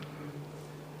heart.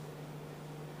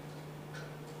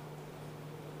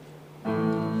 As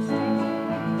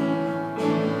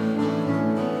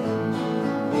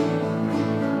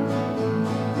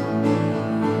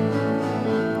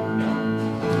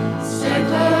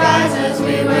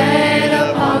we wait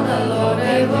upon the Lord,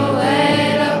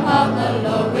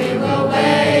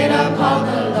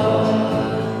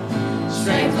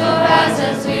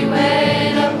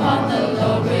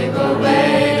 we will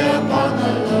wait upon the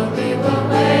Lord, we will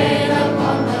wait.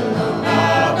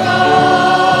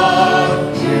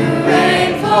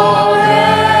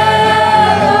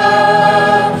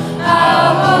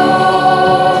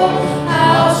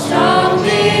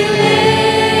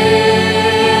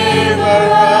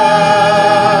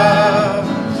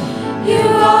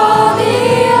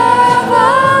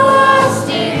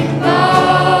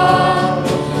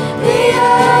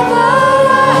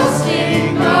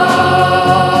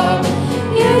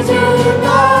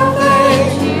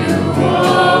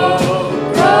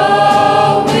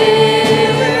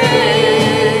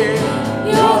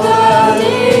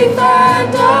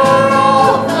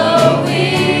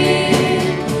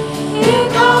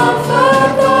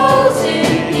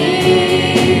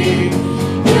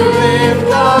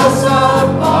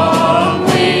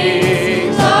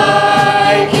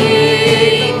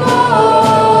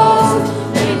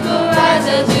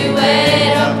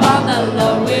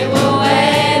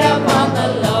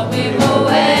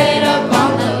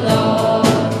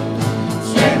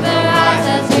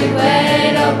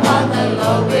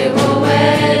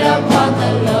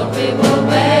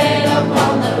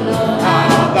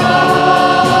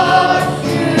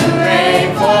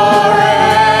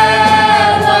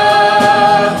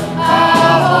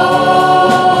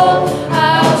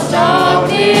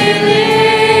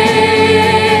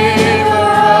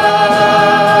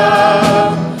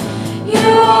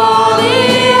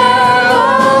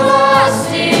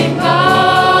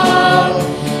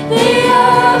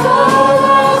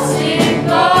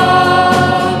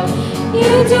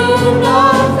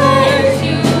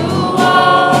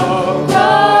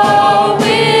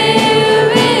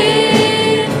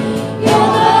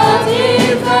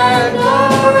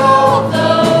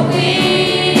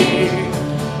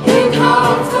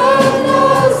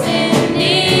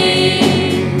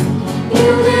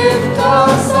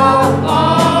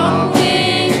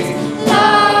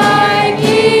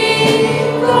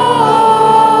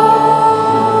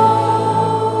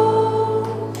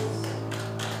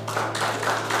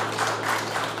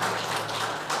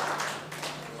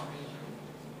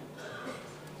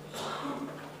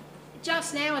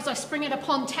 I spring it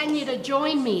upon Tanya to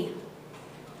join me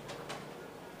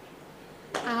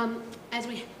as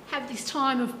we have this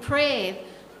time of prayer.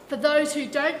 For those who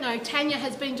don't know, Tanya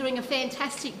has been doing a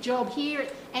fantastic job here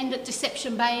and at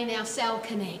Deception Bay in our Sal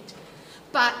Connect.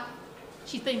 But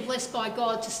she's been blessed by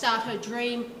God to start her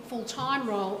dream full-time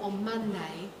role on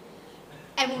Monday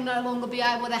and will no longer be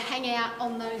able to hang out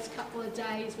on those couple of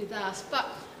days with us. But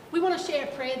we want to share a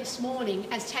prayer this morning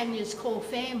as Tanya's core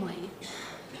family,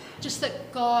 just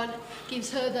that God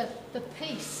gives her the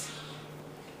peace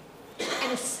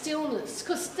and a stillness.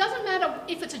 Because it doesn't matter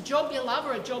if it's a job you love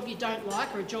or a job you don't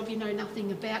like or a job you know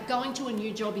nothing about, going to a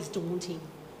new job is daunting.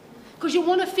 Because you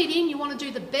want to fit in, you want to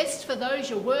do the best for those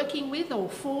you're working with or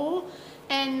for,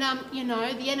 and you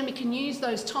know, the enemy can use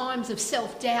those times of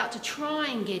self-doubt to try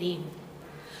and get in.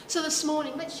 So this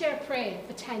morning, let's share a prayer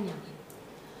for Tanya.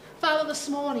 Father, this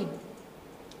morning,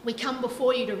 we come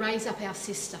before you to raise up our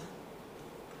sister.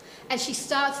 As she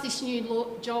starts this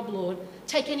new job, Lord,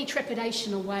 take any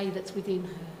trepidation away that's within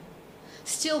her.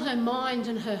 Still her mind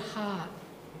and her heart.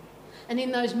 And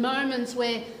in those moments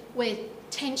where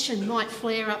tension might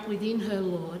flare up within her,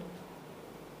 Lord,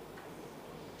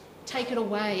 take it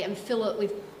away and fill it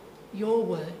with your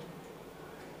word,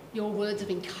 your words of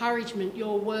encouragement,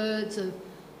 your words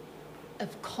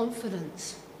of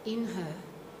confidence in her,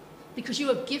 because you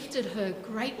have gifted her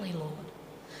greatly, Lord.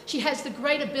 She has the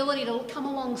great ability to come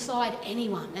alongside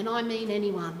anyone, and I mean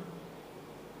anyone,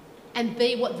 and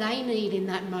be what they need in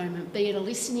that moment, be it a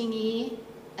listening ear,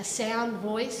 a sound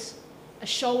voice, a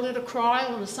shoulder to cry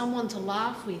on, or someone to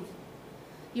laugh with.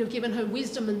 You've given her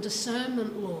wisdom and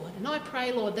discernment, Lord. And I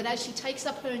pray, Lord, that as she takes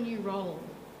up her new role,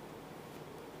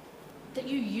 that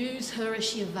you use her as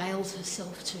she avails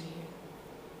herself to you.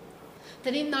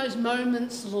 That in those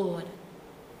moments, Lord,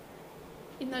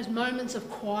 in those moments of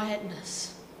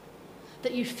quietness,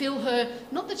 that you fill her,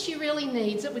 not that she really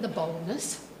needs it, with a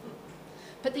boldness,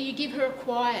 but that you give her a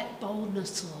quiet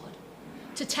boldness, Lord,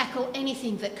 to tackle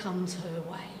anything that comes her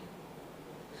way.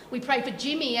 We pray for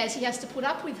Jimmy as he has to put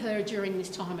up with her during this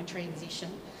time of transition.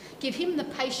 Give him the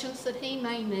patience that he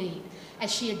may need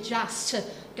as she adjusts to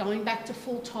going back to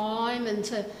full time and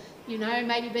to, you know,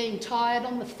 maybe being tired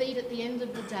on the feet at the end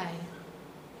of the day.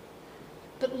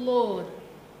 But Lord,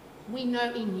 we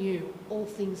know in you all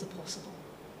things are possible.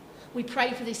 We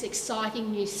pray for this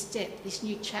exciting new step, this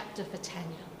new chapter for Tanya.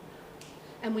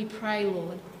 And we pray,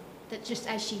 Lord, that just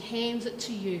as she hands it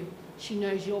to you, she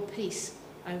knows your peace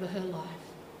over her life.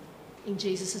 In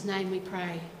Jesus' name we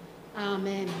pray.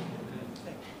 Amen.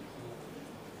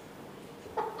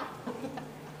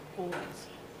 Always.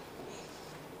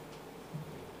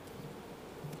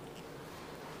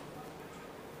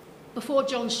 Before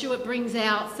John Stewart brings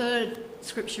our third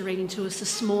scripture reading to us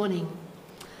this morning,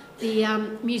 the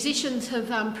musicians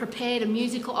have prepared a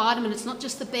musical item, and it's not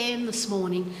just the band this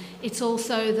morning, it's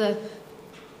also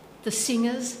the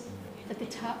singers, the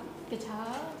guitar,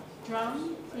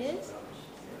 drum, yes?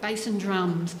 Bass and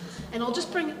drums. And I'll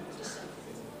just bring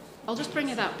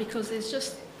it up because there's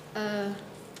just, I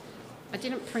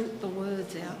didn't print the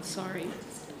words out, sorry.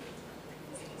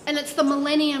 And it's the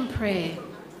Millennium Prayer,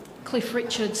 Cliff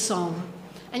Richard's song.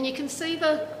 And you can see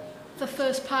the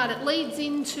first part, it leads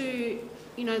into,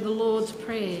 you know, the Lord's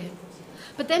Prayer.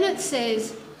 But then it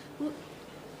says,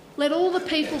 let all the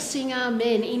people sing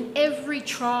amen in every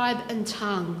tribe and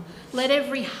tongue. Let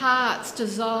every heart's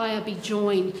desire be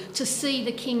joined to see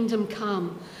the kingdom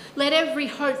come. Let every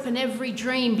hope and every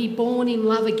dream be born in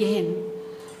love again.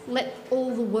 Let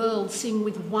all the world sing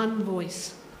with one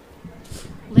voice.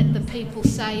 Let the people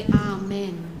say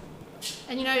amen.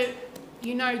 And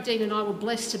you know, Dean and I were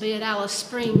blessed to be at Alice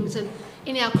Springs, and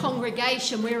in our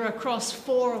congregation we were across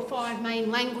 4 or 5 main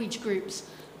language groups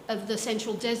of the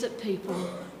Central Desert people.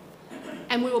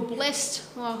 And we were blessed,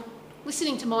 well,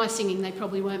 listening to my singing, they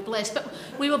probably weren't blessed, but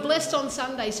we were blessed on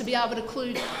Sundays to be able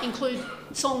to include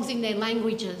songs in their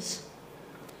languages.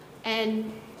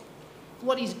 And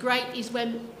what is great is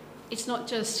when it's not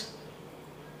just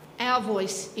our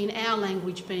voice in our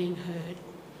language being heard,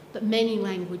 but many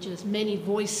languages, many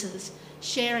voices,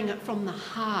 sharing it from the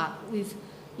heart with,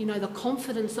 you know, the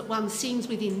confidence that one sings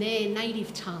within their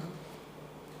native tongue.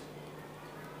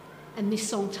 And this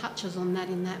song touches on that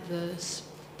in that verse,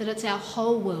 that it's our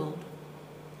whole world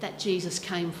that Jesus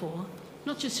came for,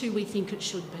 not just who we think it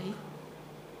should be,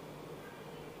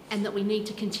 and that we need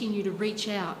to continue to reach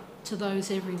out to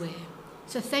those everywhere.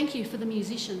 So thank you for the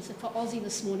musicians and for Ozzy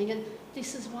this morning. And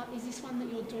is this one that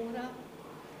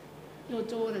your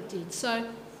daughter did, so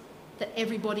that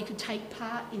everybody could take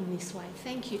part in this way.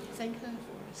 Thank you. Thank her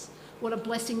for us. What a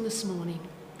blessing this morning.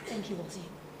 Thank you, Ozzy.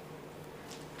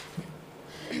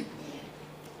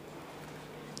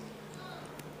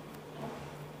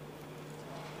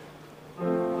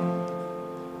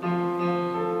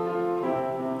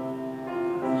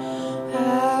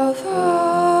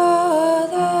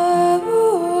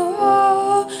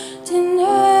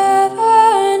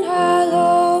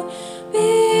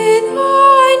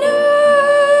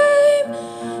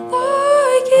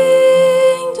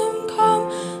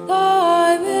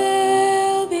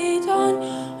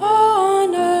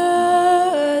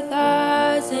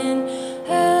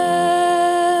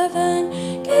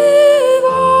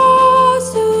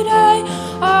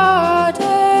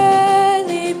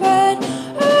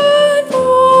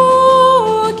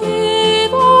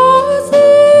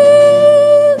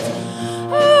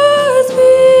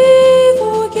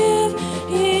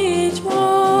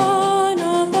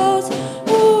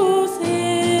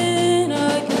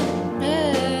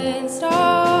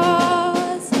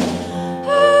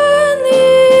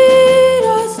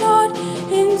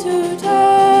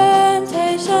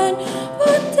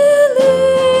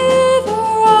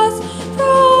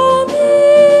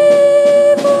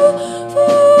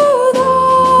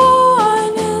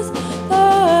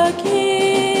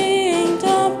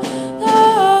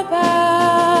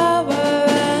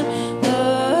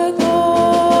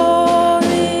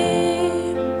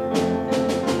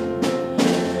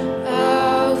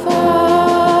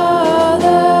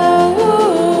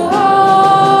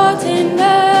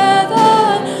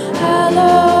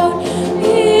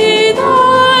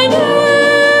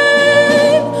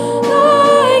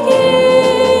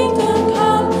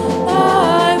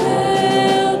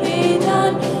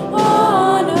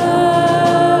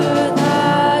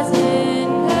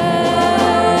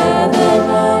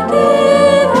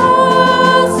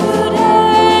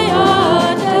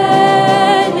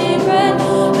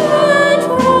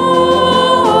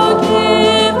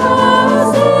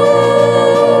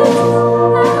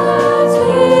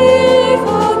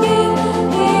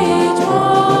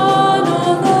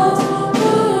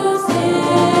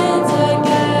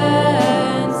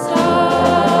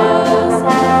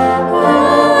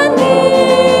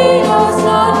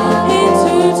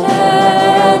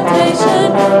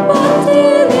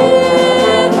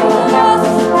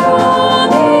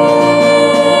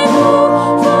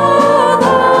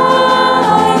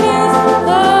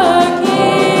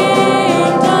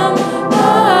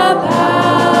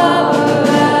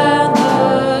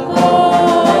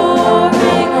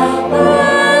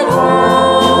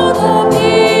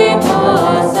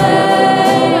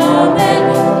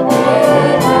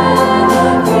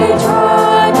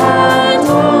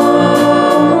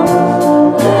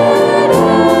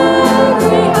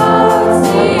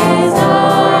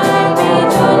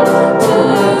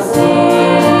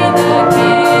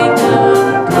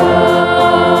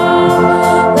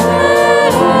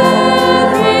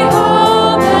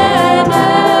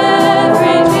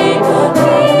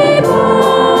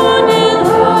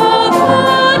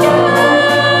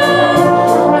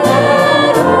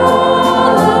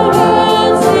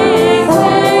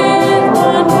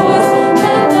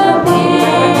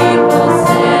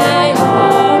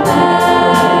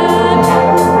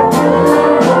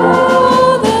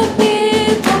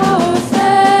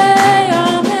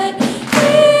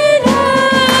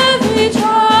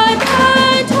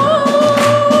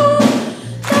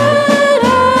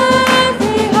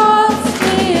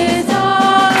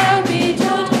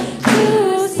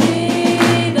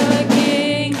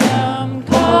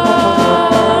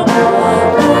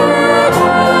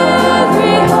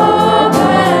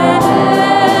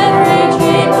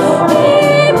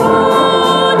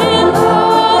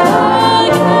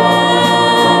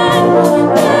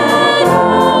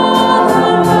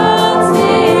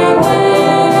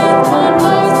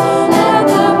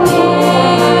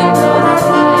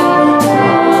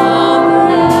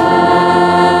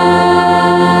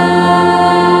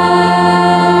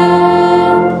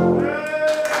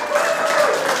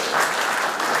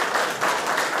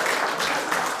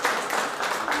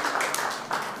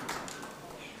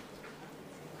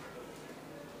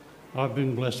 I've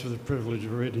been blessed with the privilege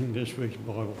of reading this week's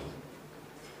Bible.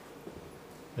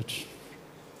 It's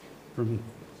from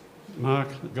Mark,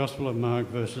 the Gospel of Mark,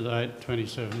 verses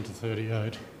 8:27 to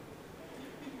 38.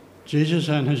 Jesus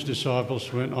and his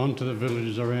disciples went on to the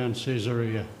villages around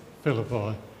Caesarea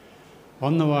Philippi.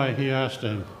 On the way, he asked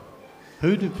them,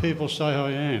 "Who do people say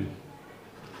I am?"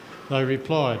 They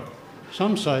replied,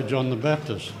 "Some say John the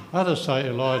Baptist, others say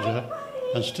Elijah,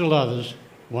 and still others,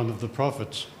 one of the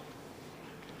prophets."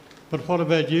 "But what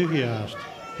about you?" he asked.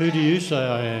 "Who do you say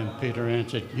I am?" Peter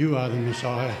answered, "You are the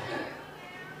Messiah."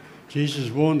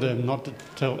 Jesus warned them not to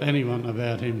tell anyone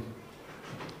about him.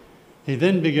 He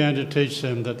then began to teach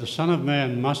them that the Son of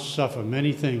Man must suffer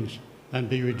many things and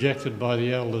be rejected by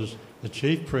the elders, the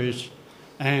chief priests,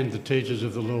 and the teachers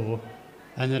of the law,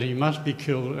 and that he must be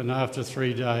killed and after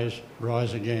 3 days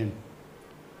rise again.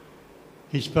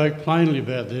 He spoke plainly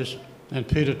about this, and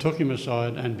Peter took him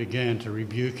aside and began to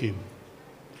rebuke him.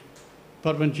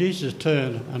 But when Jesus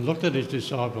turned and looked at his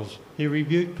disciples, he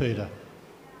rebuked Peter.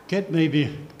 "Get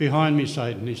behind me,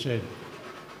 Satan," he said.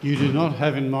 "You do not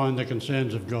have in mind the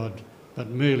concerns of God, but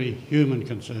merely human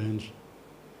concerns."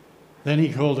 Then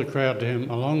he called the crowd to him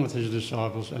along with his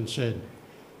disciples and said,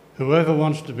 "Whoever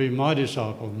wants to be my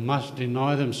disciple must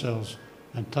deny themselves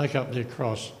and take up their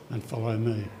cross and follow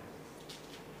me.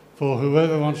 For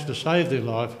whoever wants to save their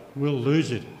life will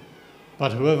lose it,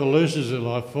 but whoever loses their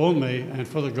life for me and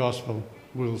for the gospel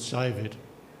will save it.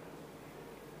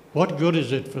 What good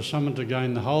is it for someone to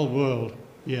gain the whole world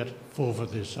yet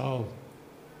forfeit their soul?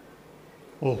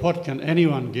 Or what can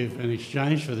anyone give in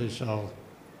exchange for their soul?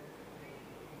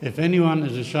 If anyone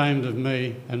is ashamed of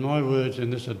me and my words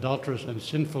in this adulterous and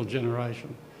sinful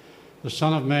generation, the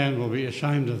Son of Man will be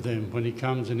ashamed of them when he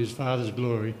comes in his Father's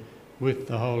glory with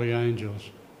the holy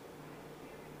angels."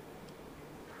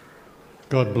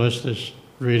 God bless this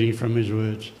reading from his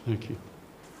words. Thank you.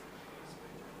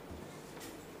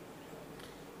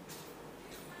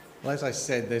 Well, as I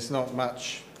said, there's not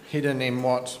much hidden in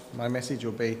what my message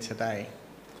will be today.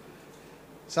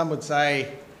 Some would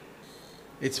say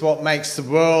it's what makes the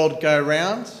world go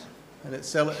round, and it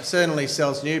certainly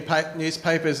sells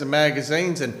newspapers and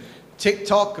magazines and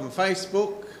TikTok and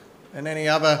Facebook and any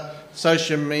other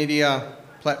social media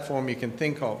platform you can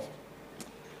think of.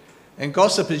 And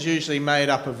gossip is usually made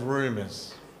up of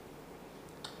rumours.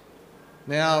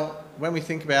 Now, when we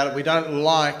think about it, we don't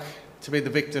like to be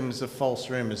the victims of false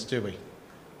rumours, do we?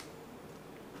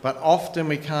 But often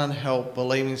we can't help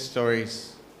believing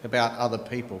stories about other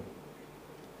people,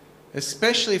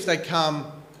 especially if they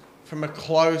come from a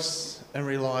close and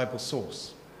reliable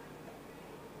source.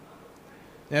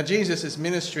 Now, Jesus'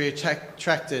 ministry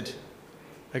attracted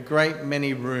a great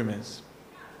many rumours.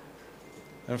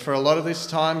 And for a lot of this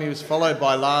time, he was followed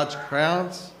by large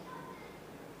crowds,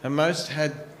 and most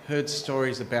had heard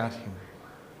stories about him.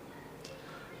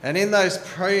 And in those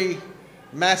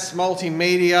pre-mass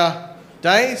multimedia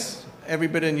days, every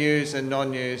bit of news and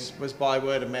non-news was by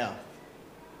word of mouth.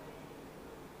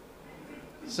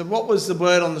 So what was the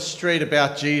word on the street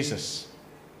about Jesus?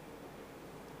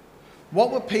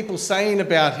 What were people saying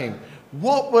about him?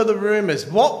 What were the rumours?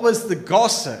 What was the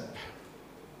gossip?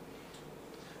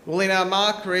 Well, in our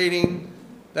Mark reading,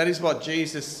 that is what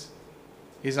Jesus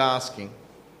is asking.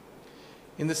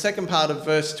 In the second part of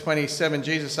verse 27,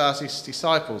 Jesus asked his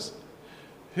disciples,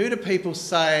 "Who do people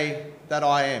say that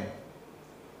I am?"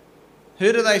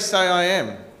 Who do they say I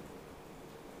am?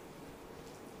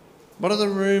 What are the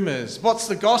rumours? What's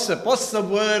the gossip? What's the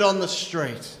word on the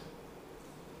street?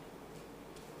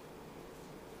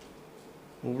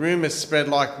 Well, rumours spread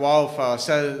like wildfire,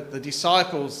 so the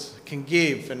disciples can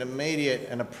give an immediate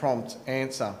and a prompt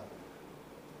answer.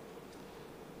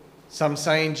 Some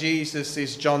saying Jesus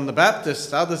is John the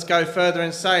Baptist. Others go further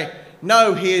and say,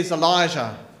 "No, he is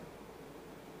Elijah."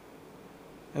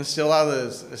 And still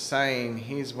others are saying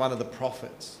he's one of the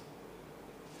prophets.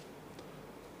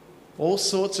 All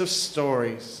sorts of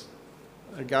stories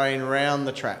are going round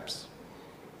the traps.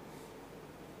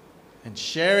 And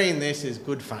sharing this is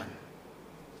good fun.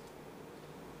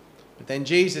 But then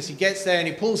Jesus, he gets there and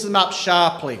he pulls them up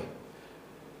sharply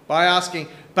by asking,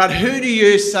 "But who do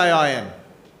you say I am?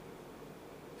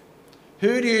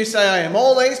 Who do you say I am?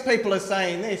 All these people are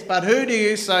saying this, but who do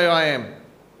you say I am?"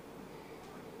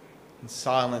 And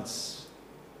silence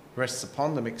rests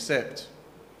upon them, except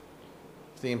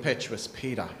the impetuous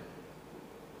Peter,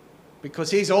 because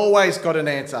he's always got an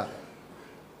answer.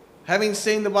 Having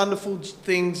seen the wonderful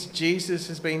things Jesus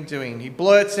has been doing, he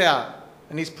blurts out,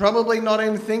 and he's probably not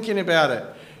even thinking about it,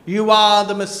 "You are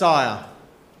the Messiah."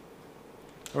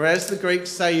 Or as the Greeks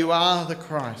say, "You are the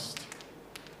Christ."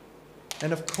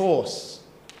 And of course,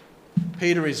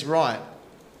 Peter is right.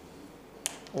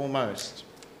 almost.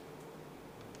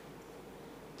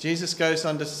 Jesus goes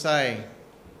on to say,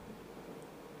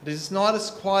 it is not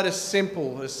quite as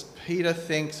simple as Peter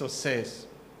thinks or says.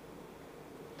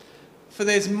 For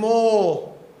there's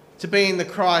more to being the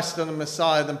Christ and the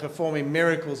Messiah than performing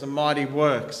miracles and mighty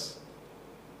works.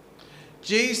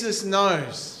 Jesus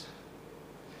knows.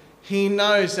 He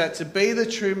knows that to be the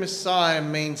true Messiah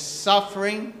means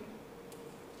suffering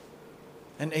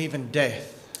and even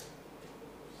death.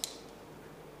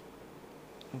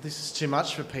 Well, this is too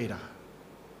much for Peter.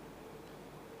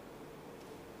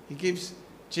 He gives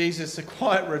Jesus a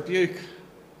quiet rebuke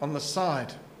on the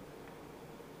side.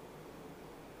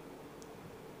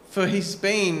 For he's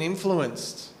been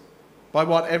influenced by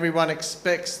what everyone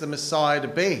expects the Messiah to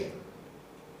be.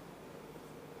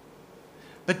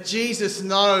 But Jesus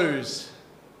knows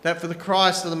that for the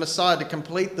Christ or the Messiah to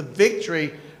complete the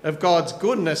victory of God's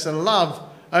goodness and love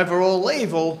over all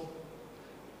evil,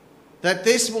 that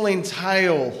this will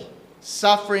entail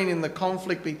suffering in the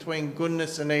conflict between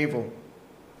goodness and evil.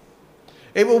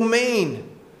 It will mean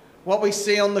what we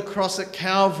see on the cross at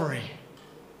Calvary.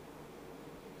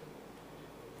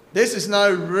 This is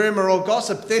no rumour or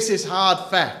gossip. This is hard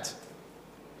fact.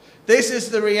 This is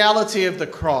the reality of the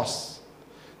cross.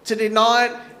 To deny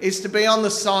it is to be on the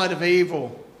side of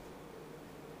evil.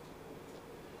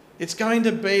 It's going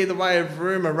to be the way of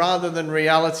rumour rather than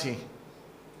reality.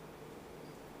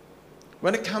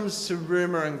 When it comes to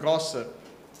rumour and gossip,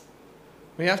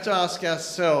 we have to ask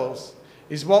ourselves,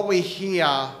 is what we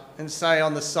hear and say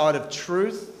on the side of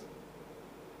truth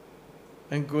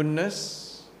and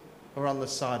goodness, or on the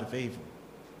side of evil?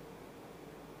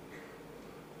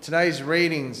 Today's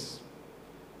readings,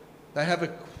 they have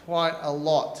quite a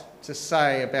lot to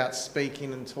say about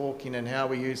speaking and talking and how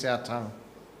we use our tongue.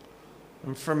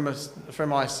 And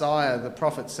from Isaiah, the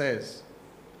prophet says,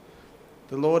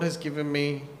 "The Lord has given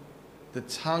me the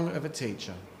tongue of a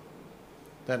teacher,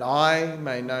 that I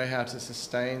may know how to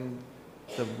sustain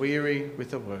the weary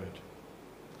with a word.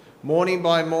 Morning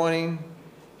by morning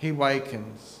he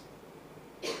wakens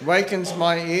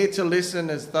my ear to listen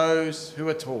as those who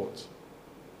are taught.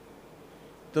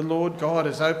 The Lord God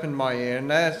has opened my ear, and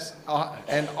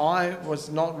I was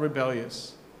not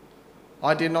rebellious.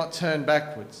 I did not turn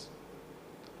backwards.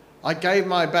 I gave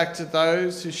my back to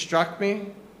those who struck me,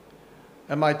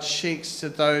 and my cheeks to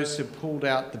those who pulled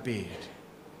out the beard.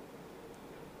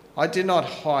 I did not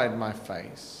hide my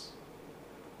face.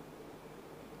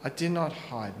 I did not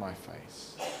hide my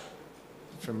face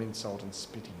from insult and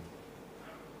spitting."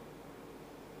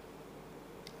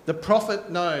 The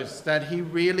prophet knows that he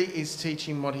really is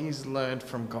teaching what he's learned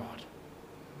from God.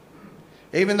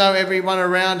 Even though everyone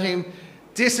around him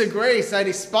disagrees, they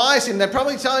despise him, they're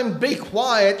probably telling him, "Be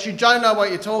quiet, you don't know what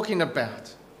you're talking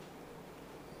about."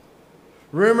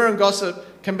 Rumour and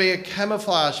gossip can be a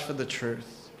camouflage for the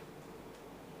truth.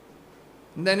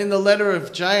 And then in the letter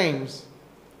of James,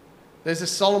 there's a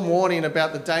solemn warning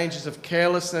about the dangers of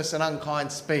carelessness and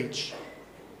unkind speech.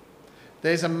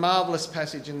 There's a marvellous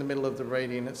passage in the middle of the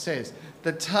reading. It says,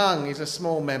 "The tongue is a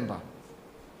small member,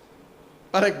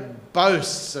 but it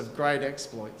boasts of great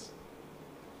exploits.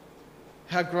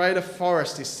 How great a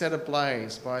forest is set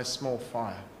ablaze by a small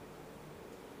fire.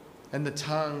 And the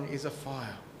tongue is a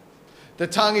fire. The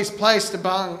tongue is placed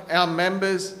among our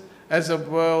members as a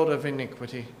world of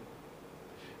iniquity.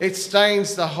 It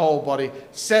stains the whole body,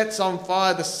 sets on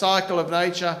fire the cycle of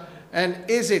nature, and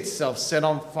is itself set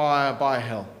on fire by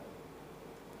hell.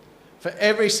 For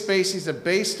every species of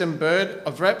beast and bird,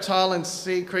 of reptile and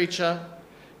sea creature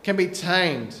can be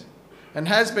tamed and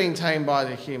has been tamed by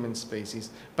the human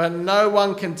species, but no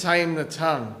one can tame the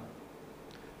tongue.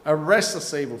 A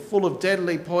restless evil, full of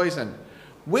deadly poison.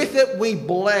 With it we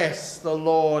bless the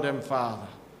Lord and Father,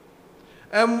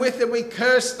 and with it we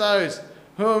curse those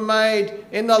who are made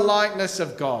in the likeness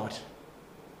of God.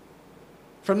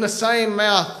 From the same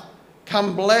mouth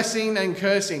come blessing and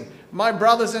cursing. My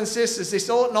brothers and sisters, this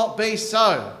ought not be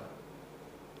so.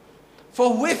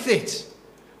 For with it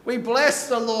we bless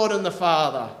the Lord and the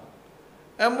Father,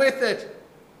 and with it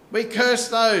we curse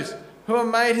those who are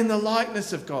made in the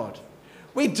likeness of God."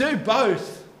 We do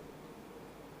both.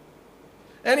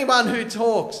 Anyone who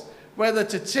talks, whether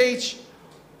to teach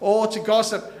or to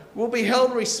gossip, will be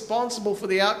held responsible for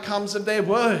the outcomes of their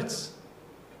words.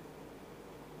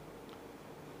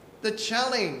 The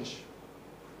challenge,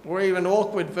 or even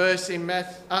awkward verse in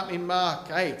Mark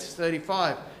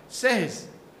 8:35 says,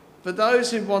 "For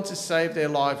those who want to save their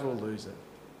life will lose it.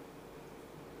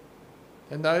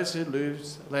 And those who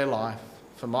lose their life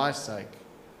for my sake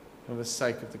and for the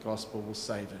sake of the gospel will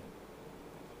save it."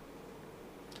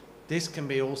 This can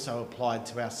be also applied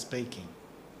to our speaking.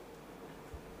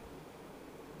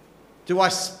 Do I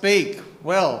speak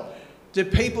well? Do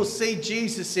people see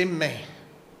Jesus in me?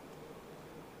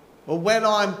 Or when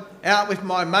I'm out with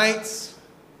my mates,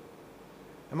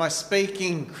 am I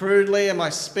speaking crudely? Am I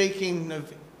speaking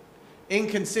of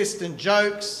inconsistent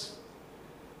jokes?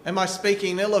 Am I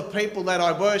speaking ill of people that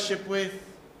I worship with?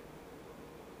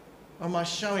 Or am I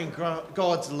showing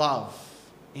God's love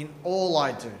in all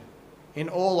I do, in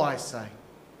all I say?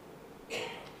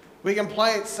 We can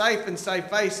play it safe and save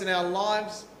face in our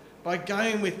lives by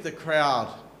going with the crowd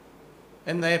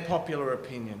and their popular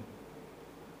opinion.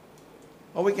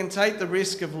 Or we can take the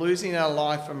risk of losing our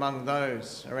life among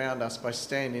those around us by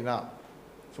standing up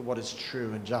for what is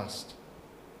true and just.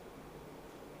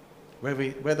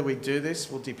 Whether we do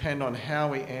this will depend on how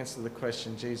we answer the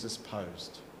question Jesus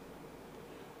posed.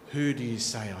 Who do you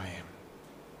say I am?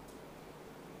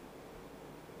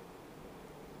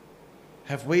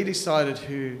 Have we decided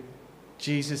who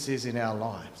Jesus is in our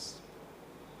lives?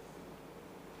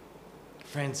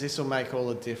 Friends, this will make all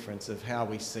the difference of how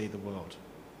we see the world,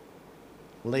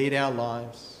 lead our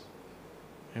lives,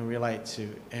 and relate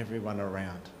to everyone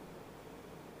around.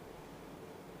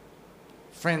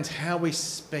 Friends, how we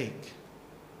speak,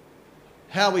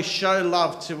 how we show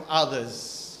love to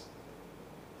others,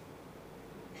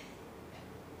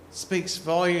 speaks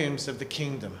volumes of the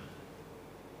kingdom.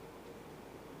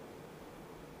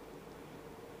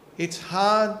 It's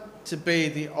hard to be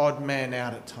the odd man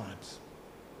out at times,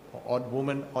 or odd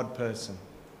woman, odd person.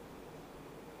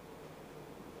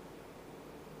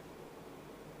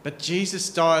 But Jesus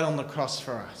died on the cross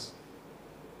for us.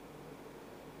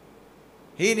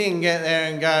 He didn't get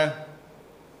there and go,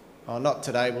 oh, not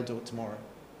today, we'll do it tomorrow.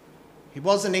 He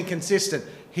wasn't inconsistent.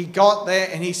 He got there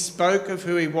and he spoke of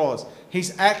who he was.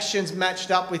 His actions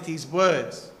matched up with his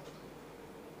words.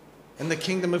 And the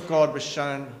kingdom of God was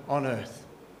shown on earth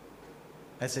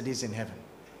as it is in heaven.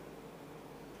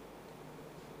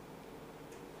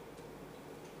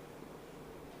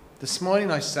 This morning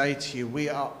I say to you, we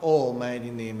are all made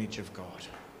in the image of God.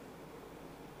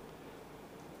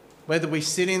 Whether we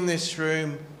sit in this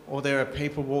room or there are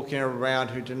people walking around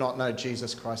who do not know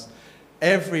Jesus Christ,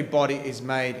 everybody is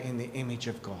made in the image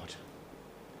of God.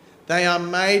 They are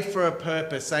made for a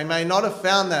purpose. They may not have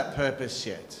found that purpose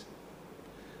yet.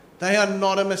 They are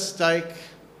not a mistake.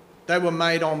 They were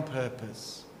made on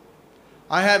purpose.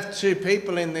 I have two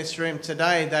people in this room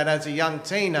today that as a young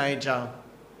teenager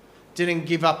didn't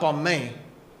give up on me.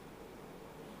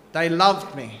 They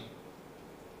loved me.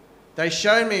 They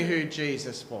showed me who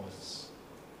Jesus was.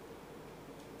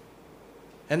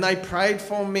 And they prayed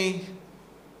for me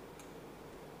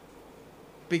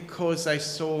because they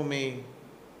saw me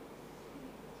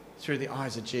through the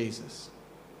eyes of Jesus.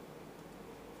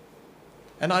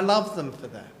 And I love them for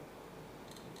that.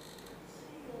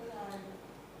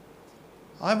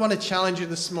 I want to challenge you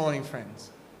this morning, friends.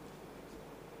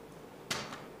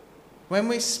 When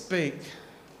we speak,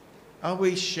 are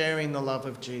we sharing the love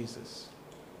of Jesus?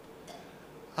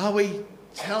 Are we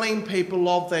telling people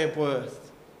of their worth?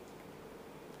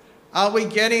 Are we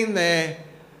getting there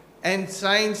and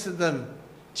saying to them,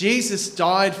 Jesus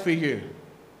died for you?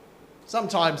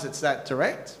 Sometimes it's that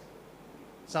direct.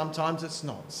 Sometimes it's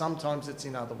not. Sometimes it's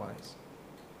in other ways.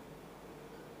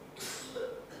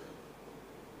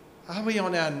 Are we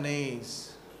on our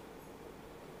knees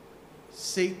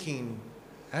seeking,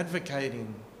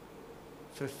 advocating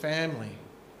for family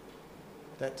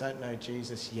that don't know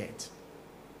Jesus yet?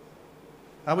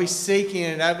 Are we seeking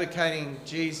and advocating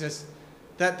Jesus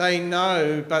that they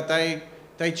know but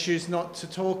they choose not to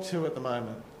talk to at the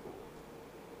moment?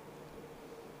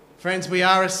 Friends, we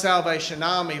are a Salvation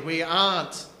Army. We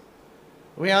aren't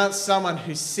someone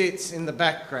who sits in the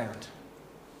background.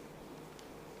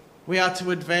 We are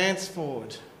to advance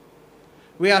forward.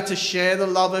 We are to share the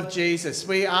love of Jesus.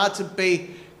 We are to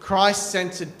be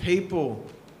Christ-centered people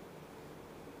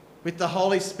with the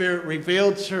Holy Spirit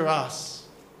revealed through us,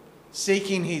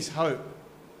 seeking his hope.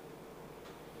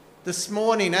 This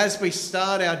morning, as we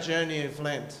start our journey of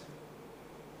Lent,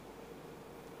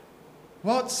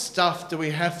 what stuff do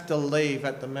we have to leave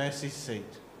at the mercy seat?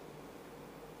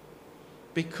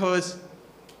 Because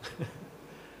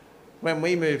when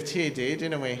we moved here, dear,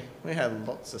 didn't we? We had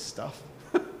lots of stuff.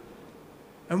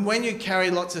 And when you carry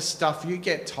lots of stuff, you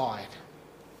get tired.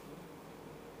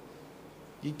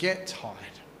 You get tired.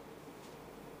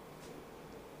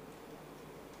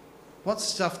 What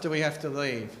stuff do we have to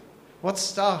leave? What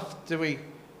stuff do we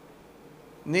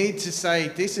need to say,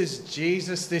 this is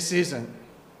Jesus, this isn't?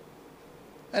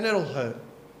 And it'll hurt.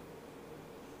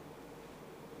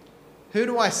 Who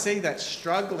do I see that's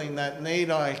struggling, that need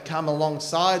I come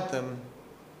alongside them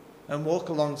and walk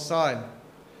alongside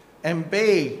and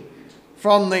be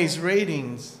from these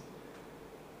readings,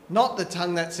 not the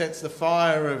tongue that sets the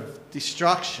fire of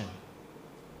destruction,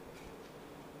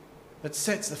 but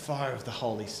sets the fire of the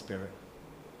Holy Spirit.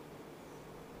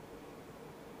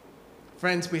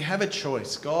 Friends, we have a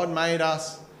choice. God made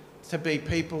us to be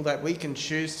people that we can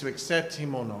choose to accept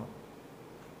him or not.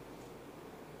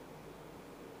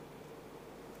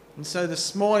 And so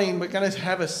this morning we're going to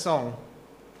have a song,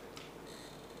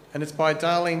 and it's by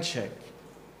Darlene Check.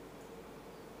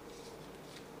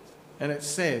 And it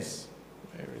says,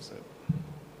 where is it?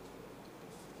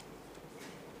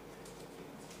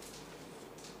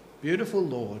 Beautiful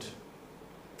Lord,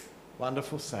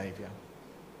 wonderful Saviour,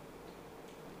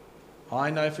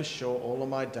 I know for sure all of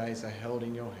my days are held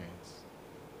in your hands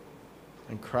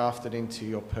and crafted into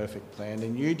your perfect plan.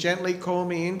 And you gently call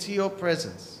me into your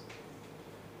presence,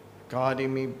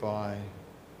 guiding me by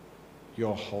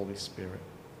your Holy Spirit.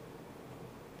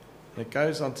 And it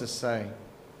goes on to say,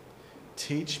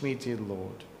 teach me, dear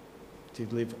Lord, to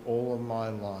live all of my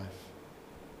life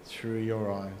through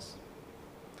your eyes.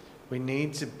 We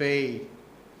need the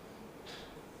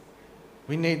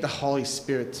Holy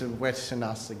Spirit to wet in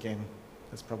us again.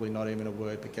 That's probably not even a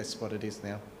word, but guess what it is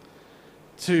now?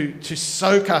 To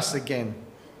soak us again.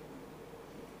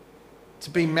 To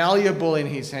be malleable in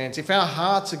his hands. If our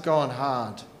hearts are gone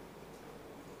hard,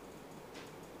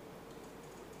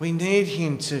 we need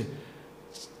him to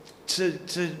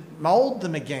mould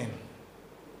them again.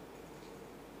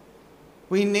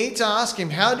 We need to ask him,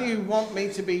 how do you want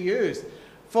me to be used?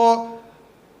 For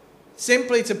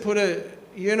simply to put a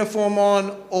uniform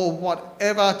on or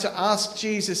whatever, to ask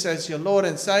Jesus as your Lord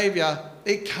and Saviour,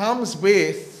 it comes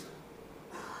with,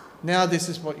 now this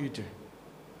is what you do.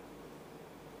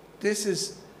 This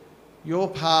is your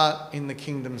part in the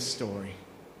kingdom story.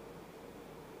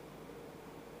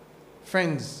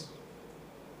 Friends,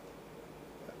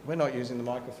 we're not using the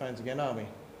microphones again, are we?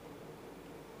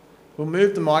 We'll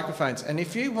move the microphones. And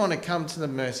if you want to come to the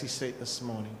mercy seat this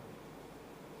morning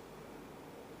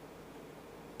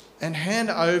and hand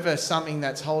over something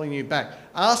that's holding you back,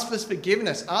 ask for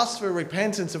forgiveness, ask for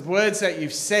repentance of words that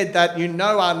you've said that you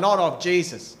know are not of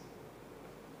Jesus.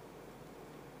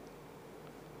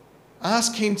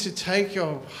 Ask him to take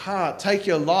your heart, take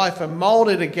your life and mould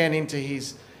it again into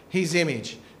his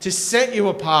image, to set you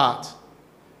apart,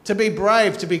 to be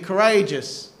brave, to be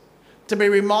courageous, to be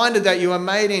reminded that you are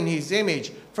made in his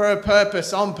image for a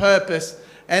purpose, on purpose,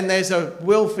 and there's a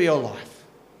will for your life.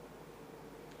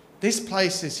 This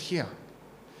place is here.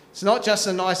 It's not just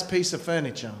a nice piece of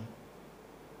furniture.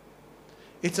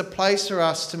 It's a place for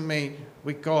us to meet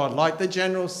with God, like the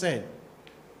general said.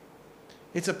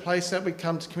 It's a place that we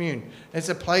come to commune. It's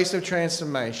a place of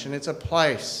transformation. It's a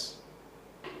place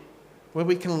where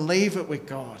we can leave it with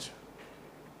God.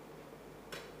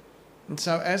 And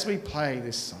so as we play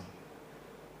this song,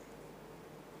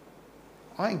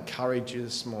 I encourage you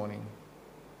this morning.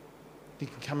 You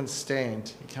can come and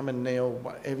stand, you come and kneel,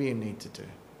 whatever you need to do.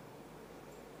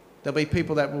 There'll be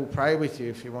people that will pray with you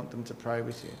if you want them to pray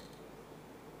with you.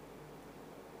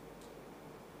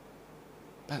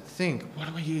 But think, what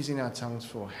are we using our tongues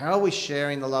for? How are we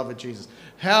sharing the love of Jesus?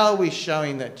 How are we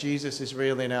showing that Jesus is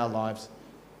real in our lives?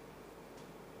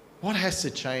 What has to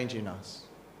change in us?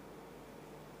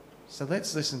 So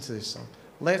let's listen to this song.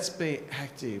 Let's be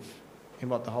active in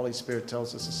what the Holy Spirit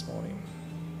tells us this morning.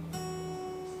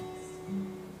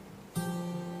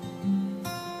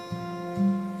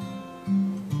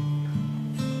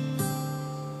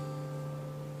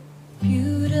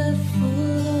 Beautiful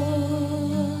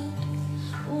Lord,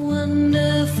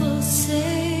 wonderful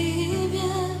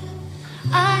Savior,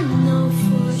 I know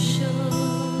for sure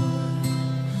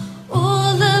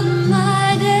all of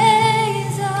my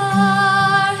days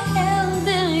are held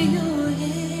in your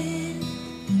hand,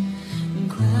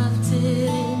 crafted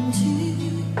into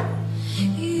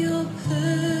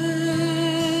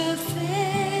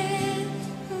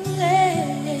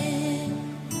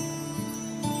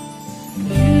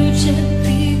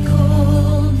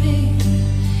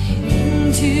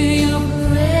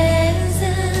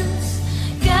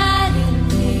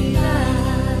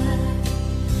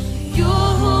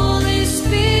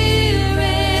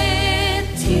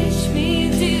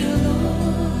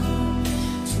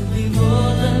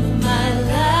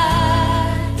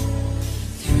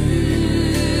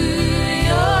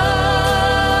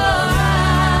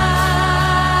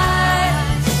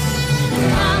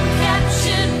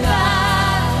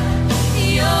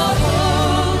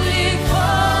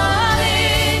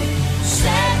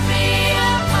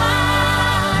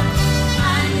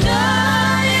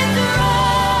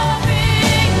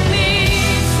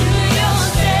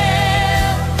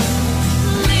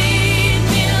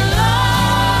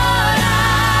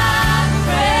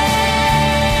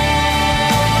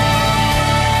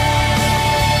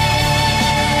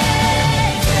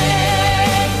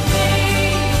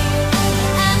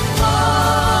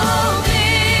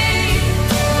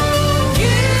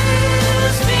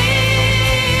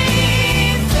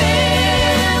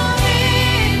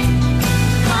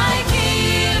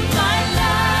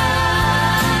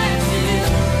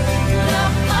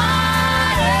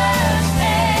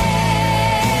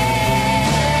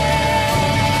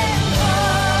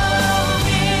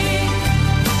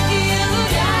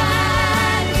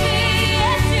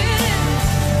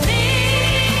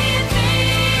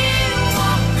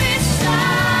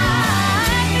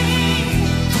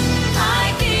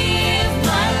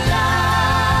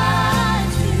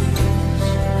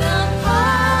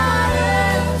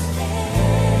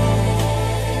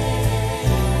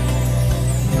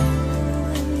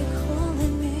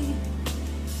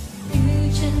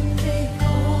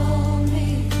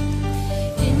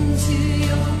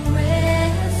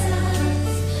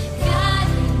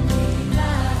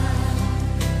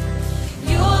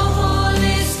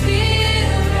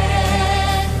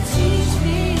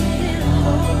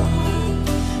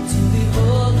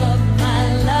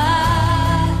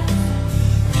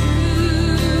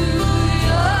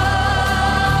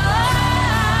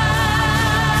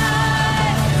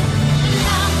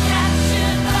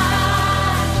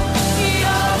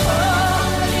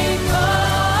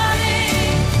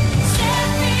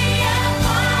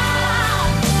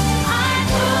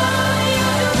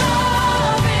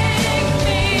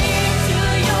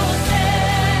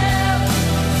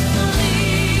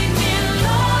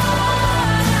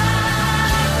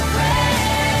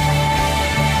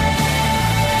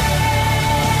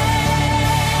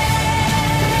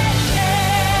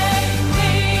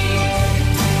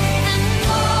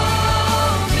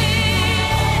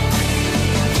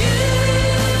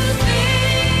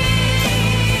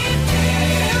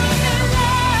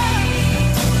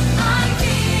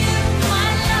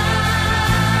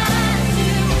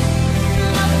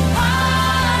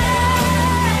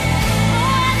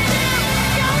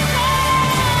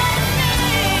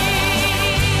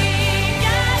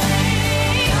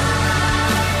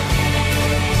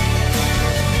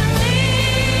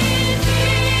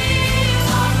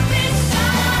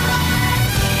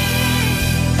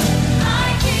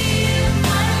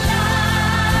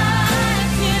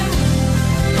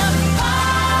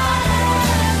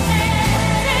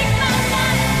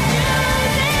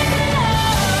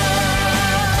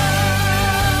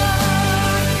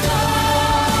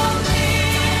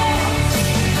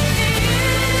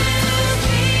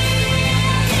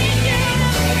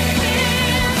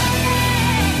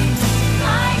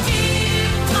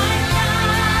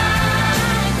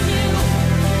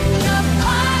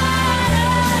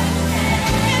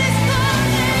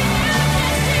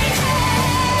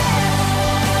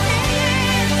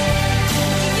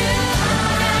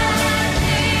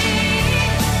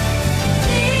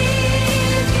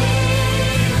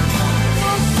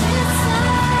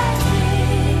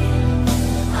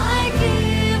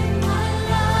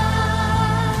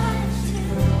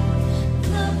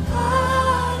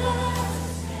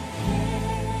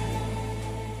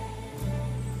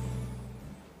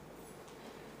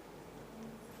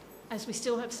as we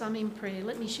still have some in prayer,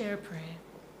 let me share a prayer.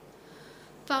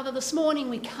 Father, this morning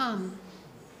we come,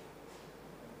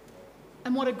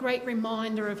 and what a great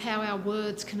reminder of how our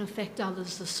words can affect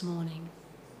others this morning.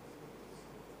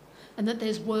 And that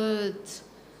there's words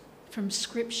from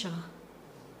Scripture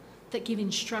that give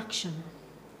instruction.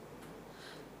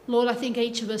 Lord, I think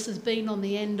each of us has been on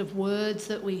the end of words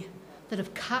that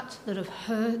have cut, that have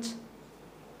hurt.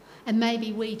 And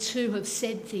maybe we too have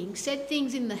said things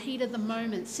in the heat of the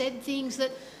moment, said things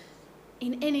that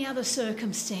in any other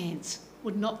circumstance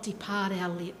would not depart our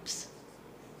lips.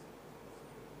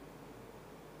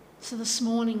 So this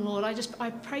morning, Lord, I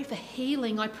pray for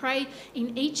healing. I pray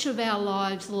in each of our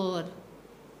lives, Lord,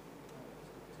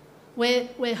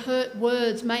 where hurt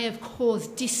words may have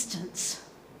caused distance,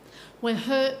 where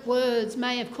hurt words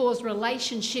may have caused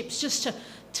relationships just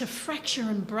to fracture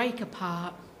and break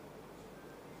apart.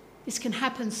 This can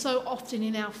happen so often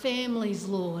in our families,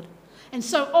 Lord, and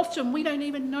so often we don't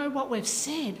even know what we've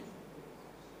said.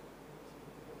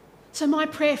 So my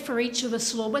prayer for each of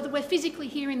us, Lord, whether we're physically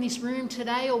here in this room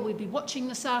today or we'll be watching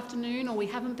this afternoon or we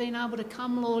haven't been able to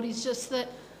come, Lord, is just that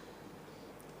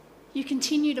you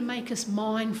continue to make us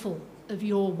mindful of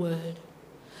your word.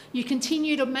 You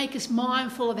continue to make us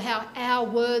mindful of how our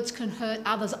words can hurt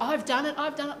others. I've done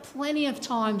it plenty of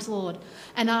times, Lord,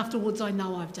 and afterwards I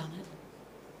know I've done it.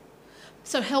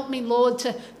 So help me, Lord,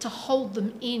 to hold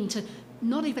them in, to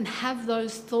not even have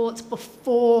those thoughts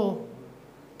before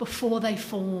they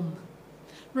form.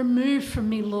 Remove from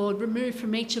me, Lord, remove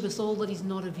from each of us all that is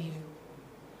not of you.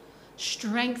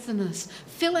 Strengthen us.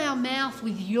 Fill our mouth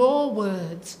with your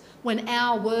words when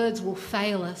our words will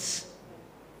fail us.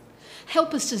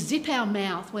 Help us to zip our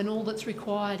mouth when all that's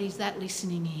required is that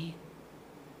listening ear.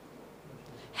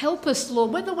 Help us,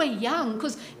 Lord, whether we're young,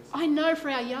 because I know for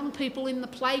our young people in the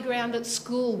playground at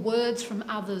school, words from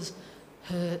others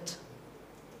hurt.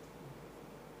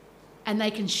 And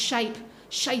they can shape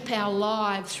our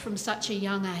lives from such a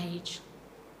young age.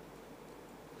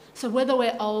 So whether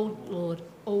we're old, Lord,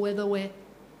 or whether we're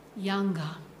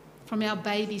younger, from our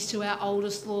babies to our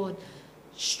oldest, Lord,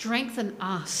 strengthen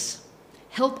us.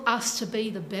 Help us to be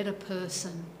the better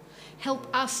person. Help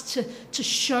us to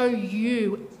show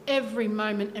you every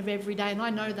moment of every day. And I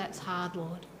know that's hard,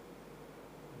 Lord,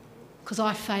 because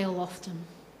I fail often.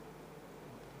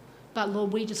 But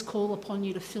Lord, we just call upon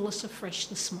you to fill us afresh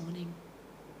this morning.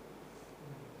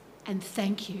 And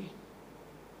thank you.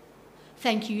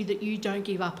 Thank you that you don't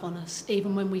give up on us,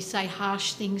 even when we say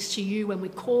harsh things to you, when we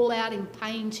call out in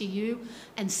pain to you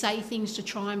and say things to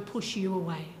try and push you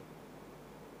away.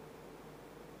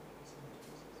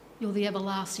 You're the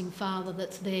everlasting Father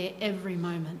that's there every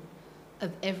moment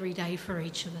of every day for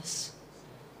each of us.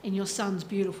 In your Son's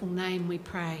beautiful name we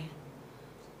pray.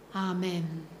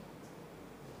 Amen.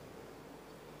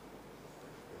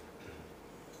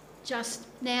 Just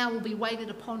now we'll be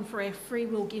waited upon for our free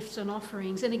will gifts and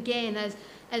offerings. And again,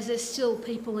 as there's still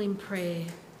people in prayer,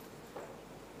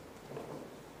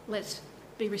 let's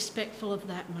be respectful of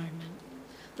that moment.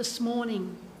 This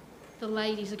morning, the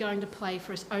ladies are going to play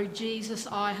for us, "Oh Jesus,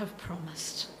 I have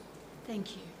promised."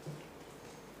 Thank you.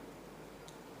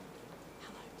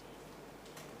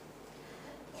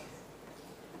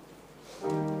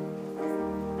 Hello.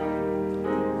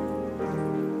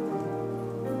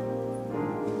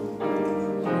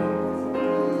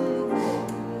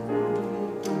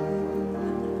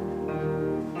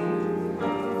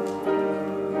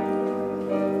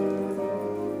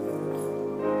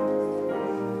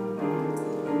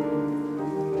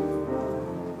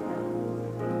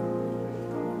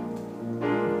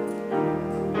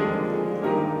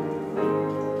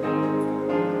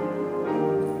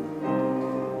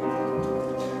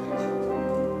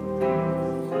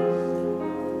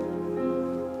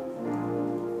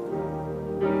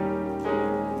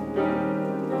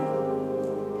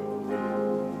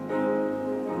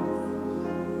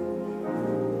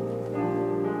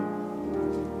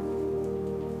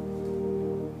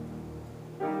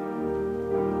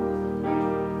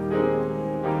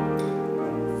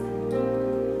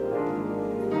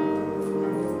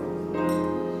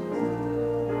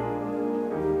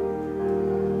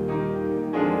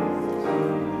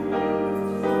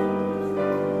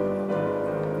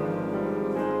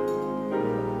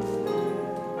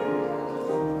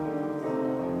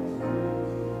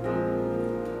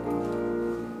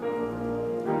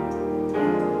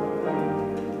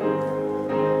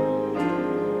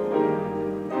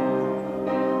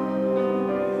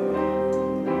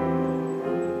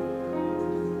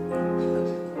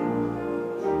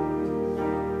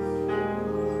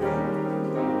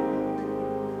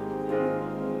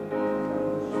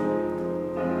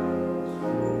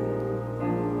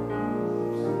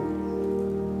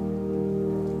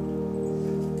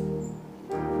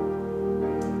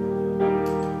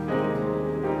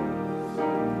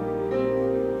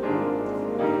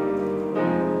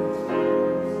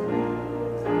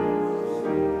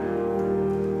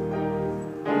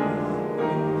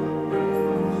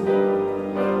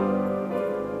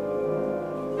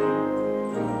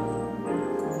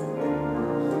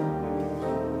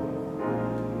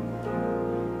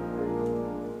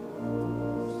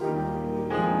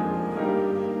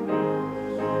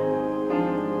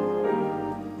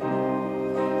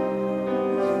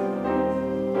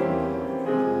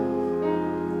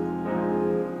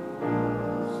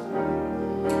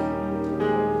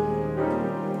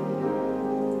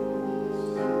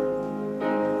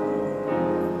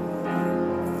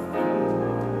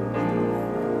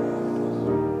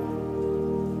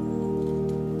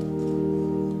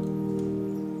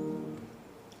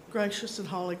 Gracious and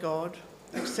holy God,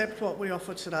 accept what we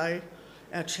offer today,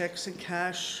 our cheques and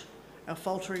cash, our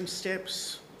faltering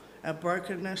steps, our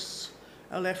brokenness,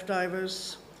 our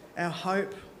leftovers, our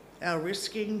hope, our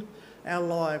risking, our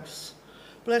lives.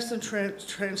 Bless and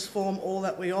transform all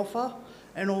that we offer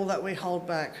and all that we hold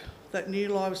back, that new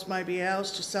lives may be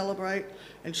ours to celebrate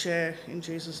and share. In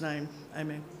Jesus' name,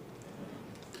 amen.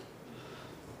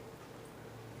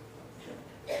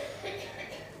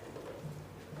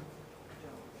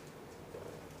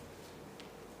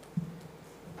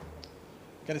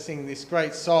 Going to sing this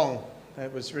great song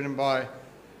that was written by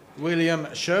William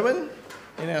Sherwin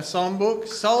in our songbook.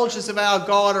 Soldiers of our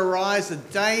God, arise, the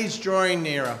day is drawing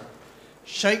nearer.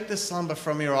 Shake the slumber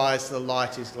from your eyes, the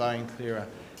light is glowing clearer.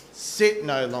 Sit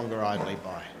no longer idly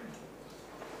by.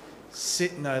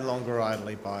 Sit no longer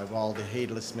idly by while the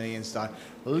heedless millions die.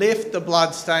 Lift the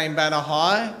blood-stained banner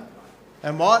high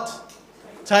and what?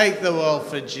 Take the world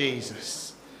for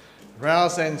Jesus.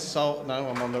 Rouse and soul... No,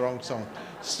 I'm on the wrong song.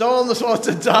 Storm the forts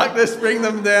of darkness, bring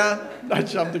them down. I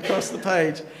jumped across the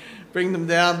page. Bring them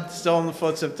down. Storm the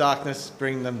forts of darkness,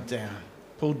 bring them down.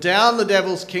 Pull down the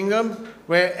devil's kingdom,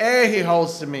 where'er he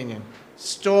holds dominion.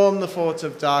 Storm the forts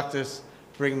of darkness,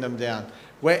 bring them down.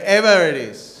 Wherever it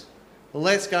is,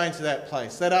 let's go into that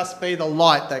place. Let us be the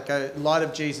light light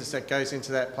of Jesus that goes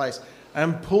into that place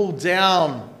and pull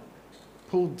down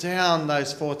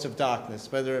those forts of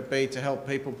darkness, whether it be to help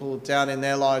people pull it down in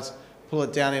their lives, pull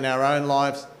it down in our own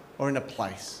lives, or in a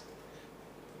place.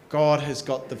 God has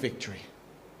got the victory.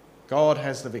 God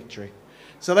has the victory.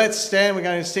 So let's stand. We're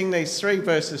going to sing these 3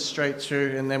 verses straight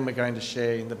through, and then we're going to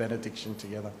share in the benediction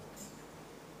together.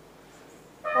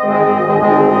 From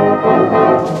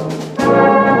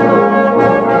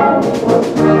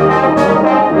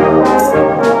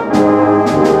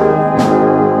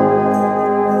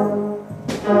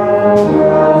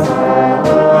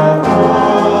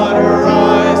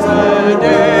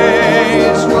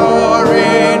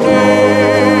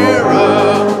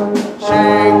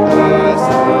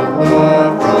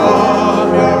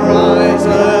your eyes,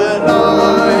 the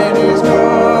light is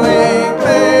growing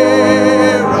clear.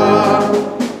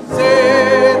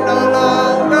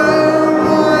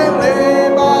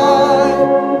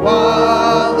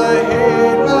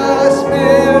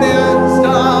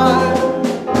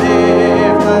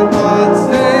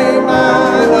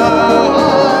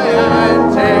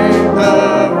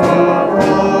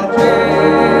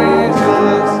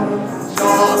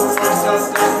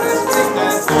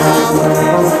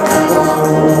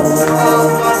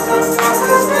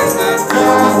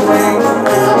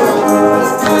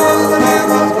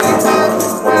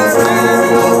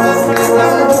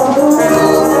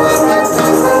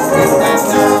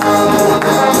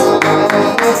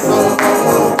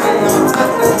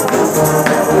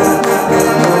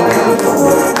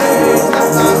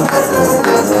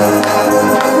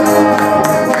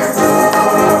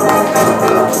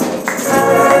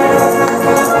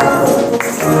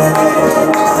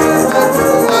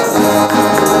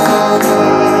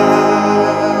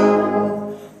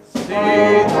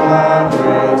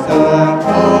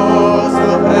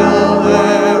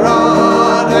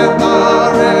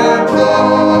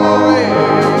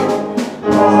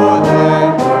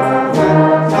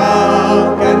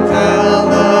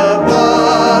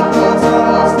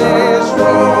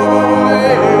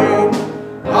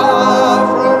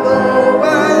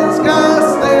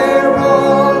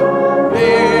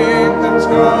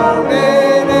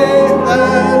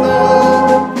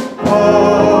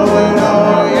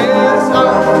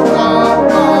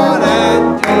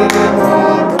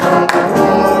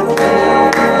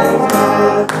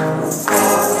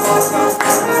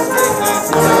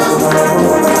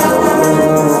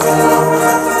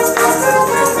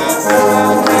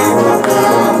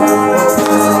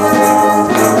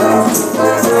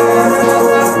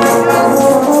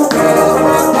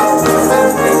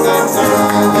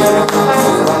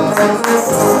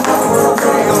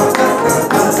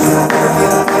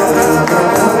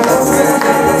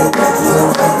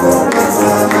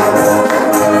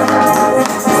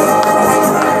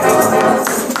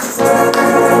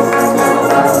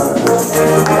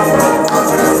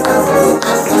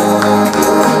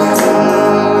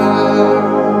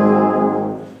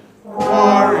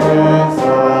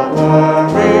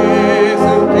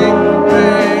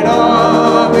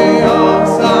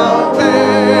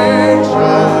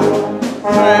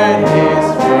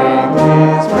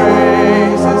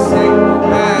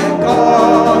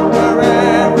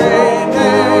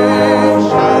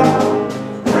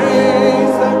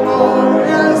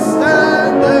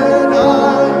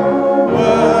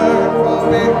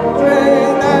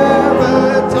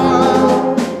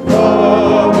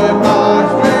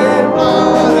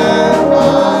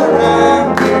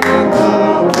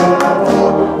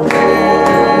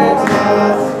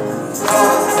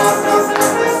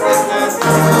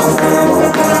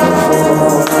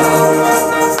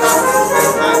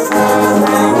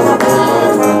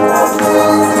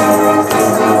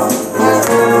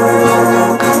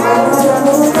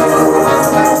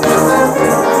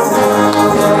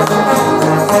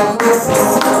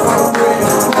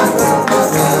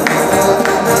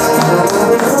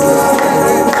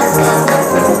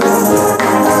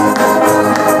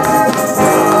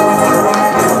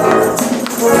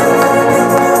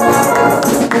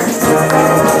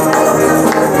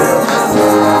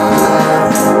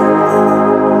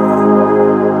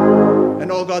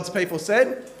 God's people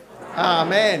said?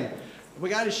 Amen. We're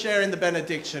going to share in the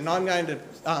benediction. I'm going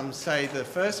to say the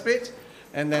first bit,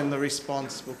 and then the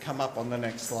response will come up on the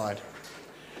next slide.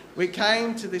 We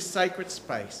came to this sacred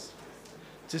space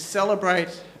to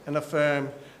celebrate and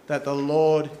affirm that the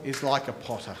Lord is like a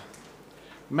potter,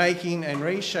 making and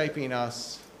reshaping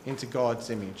us into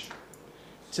God's image,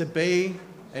 to be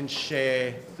and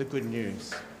share the good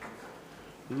news.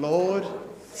 Lord,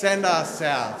 send us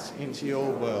out into your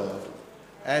world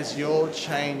as your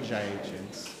change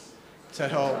agents to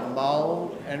help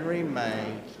mould and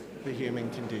remake the human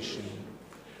condition.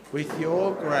 With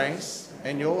your grace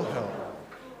and your help,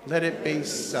 let it be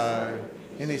so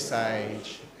in this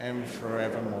age and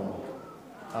forevermore.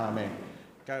 Amen.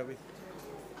 Go with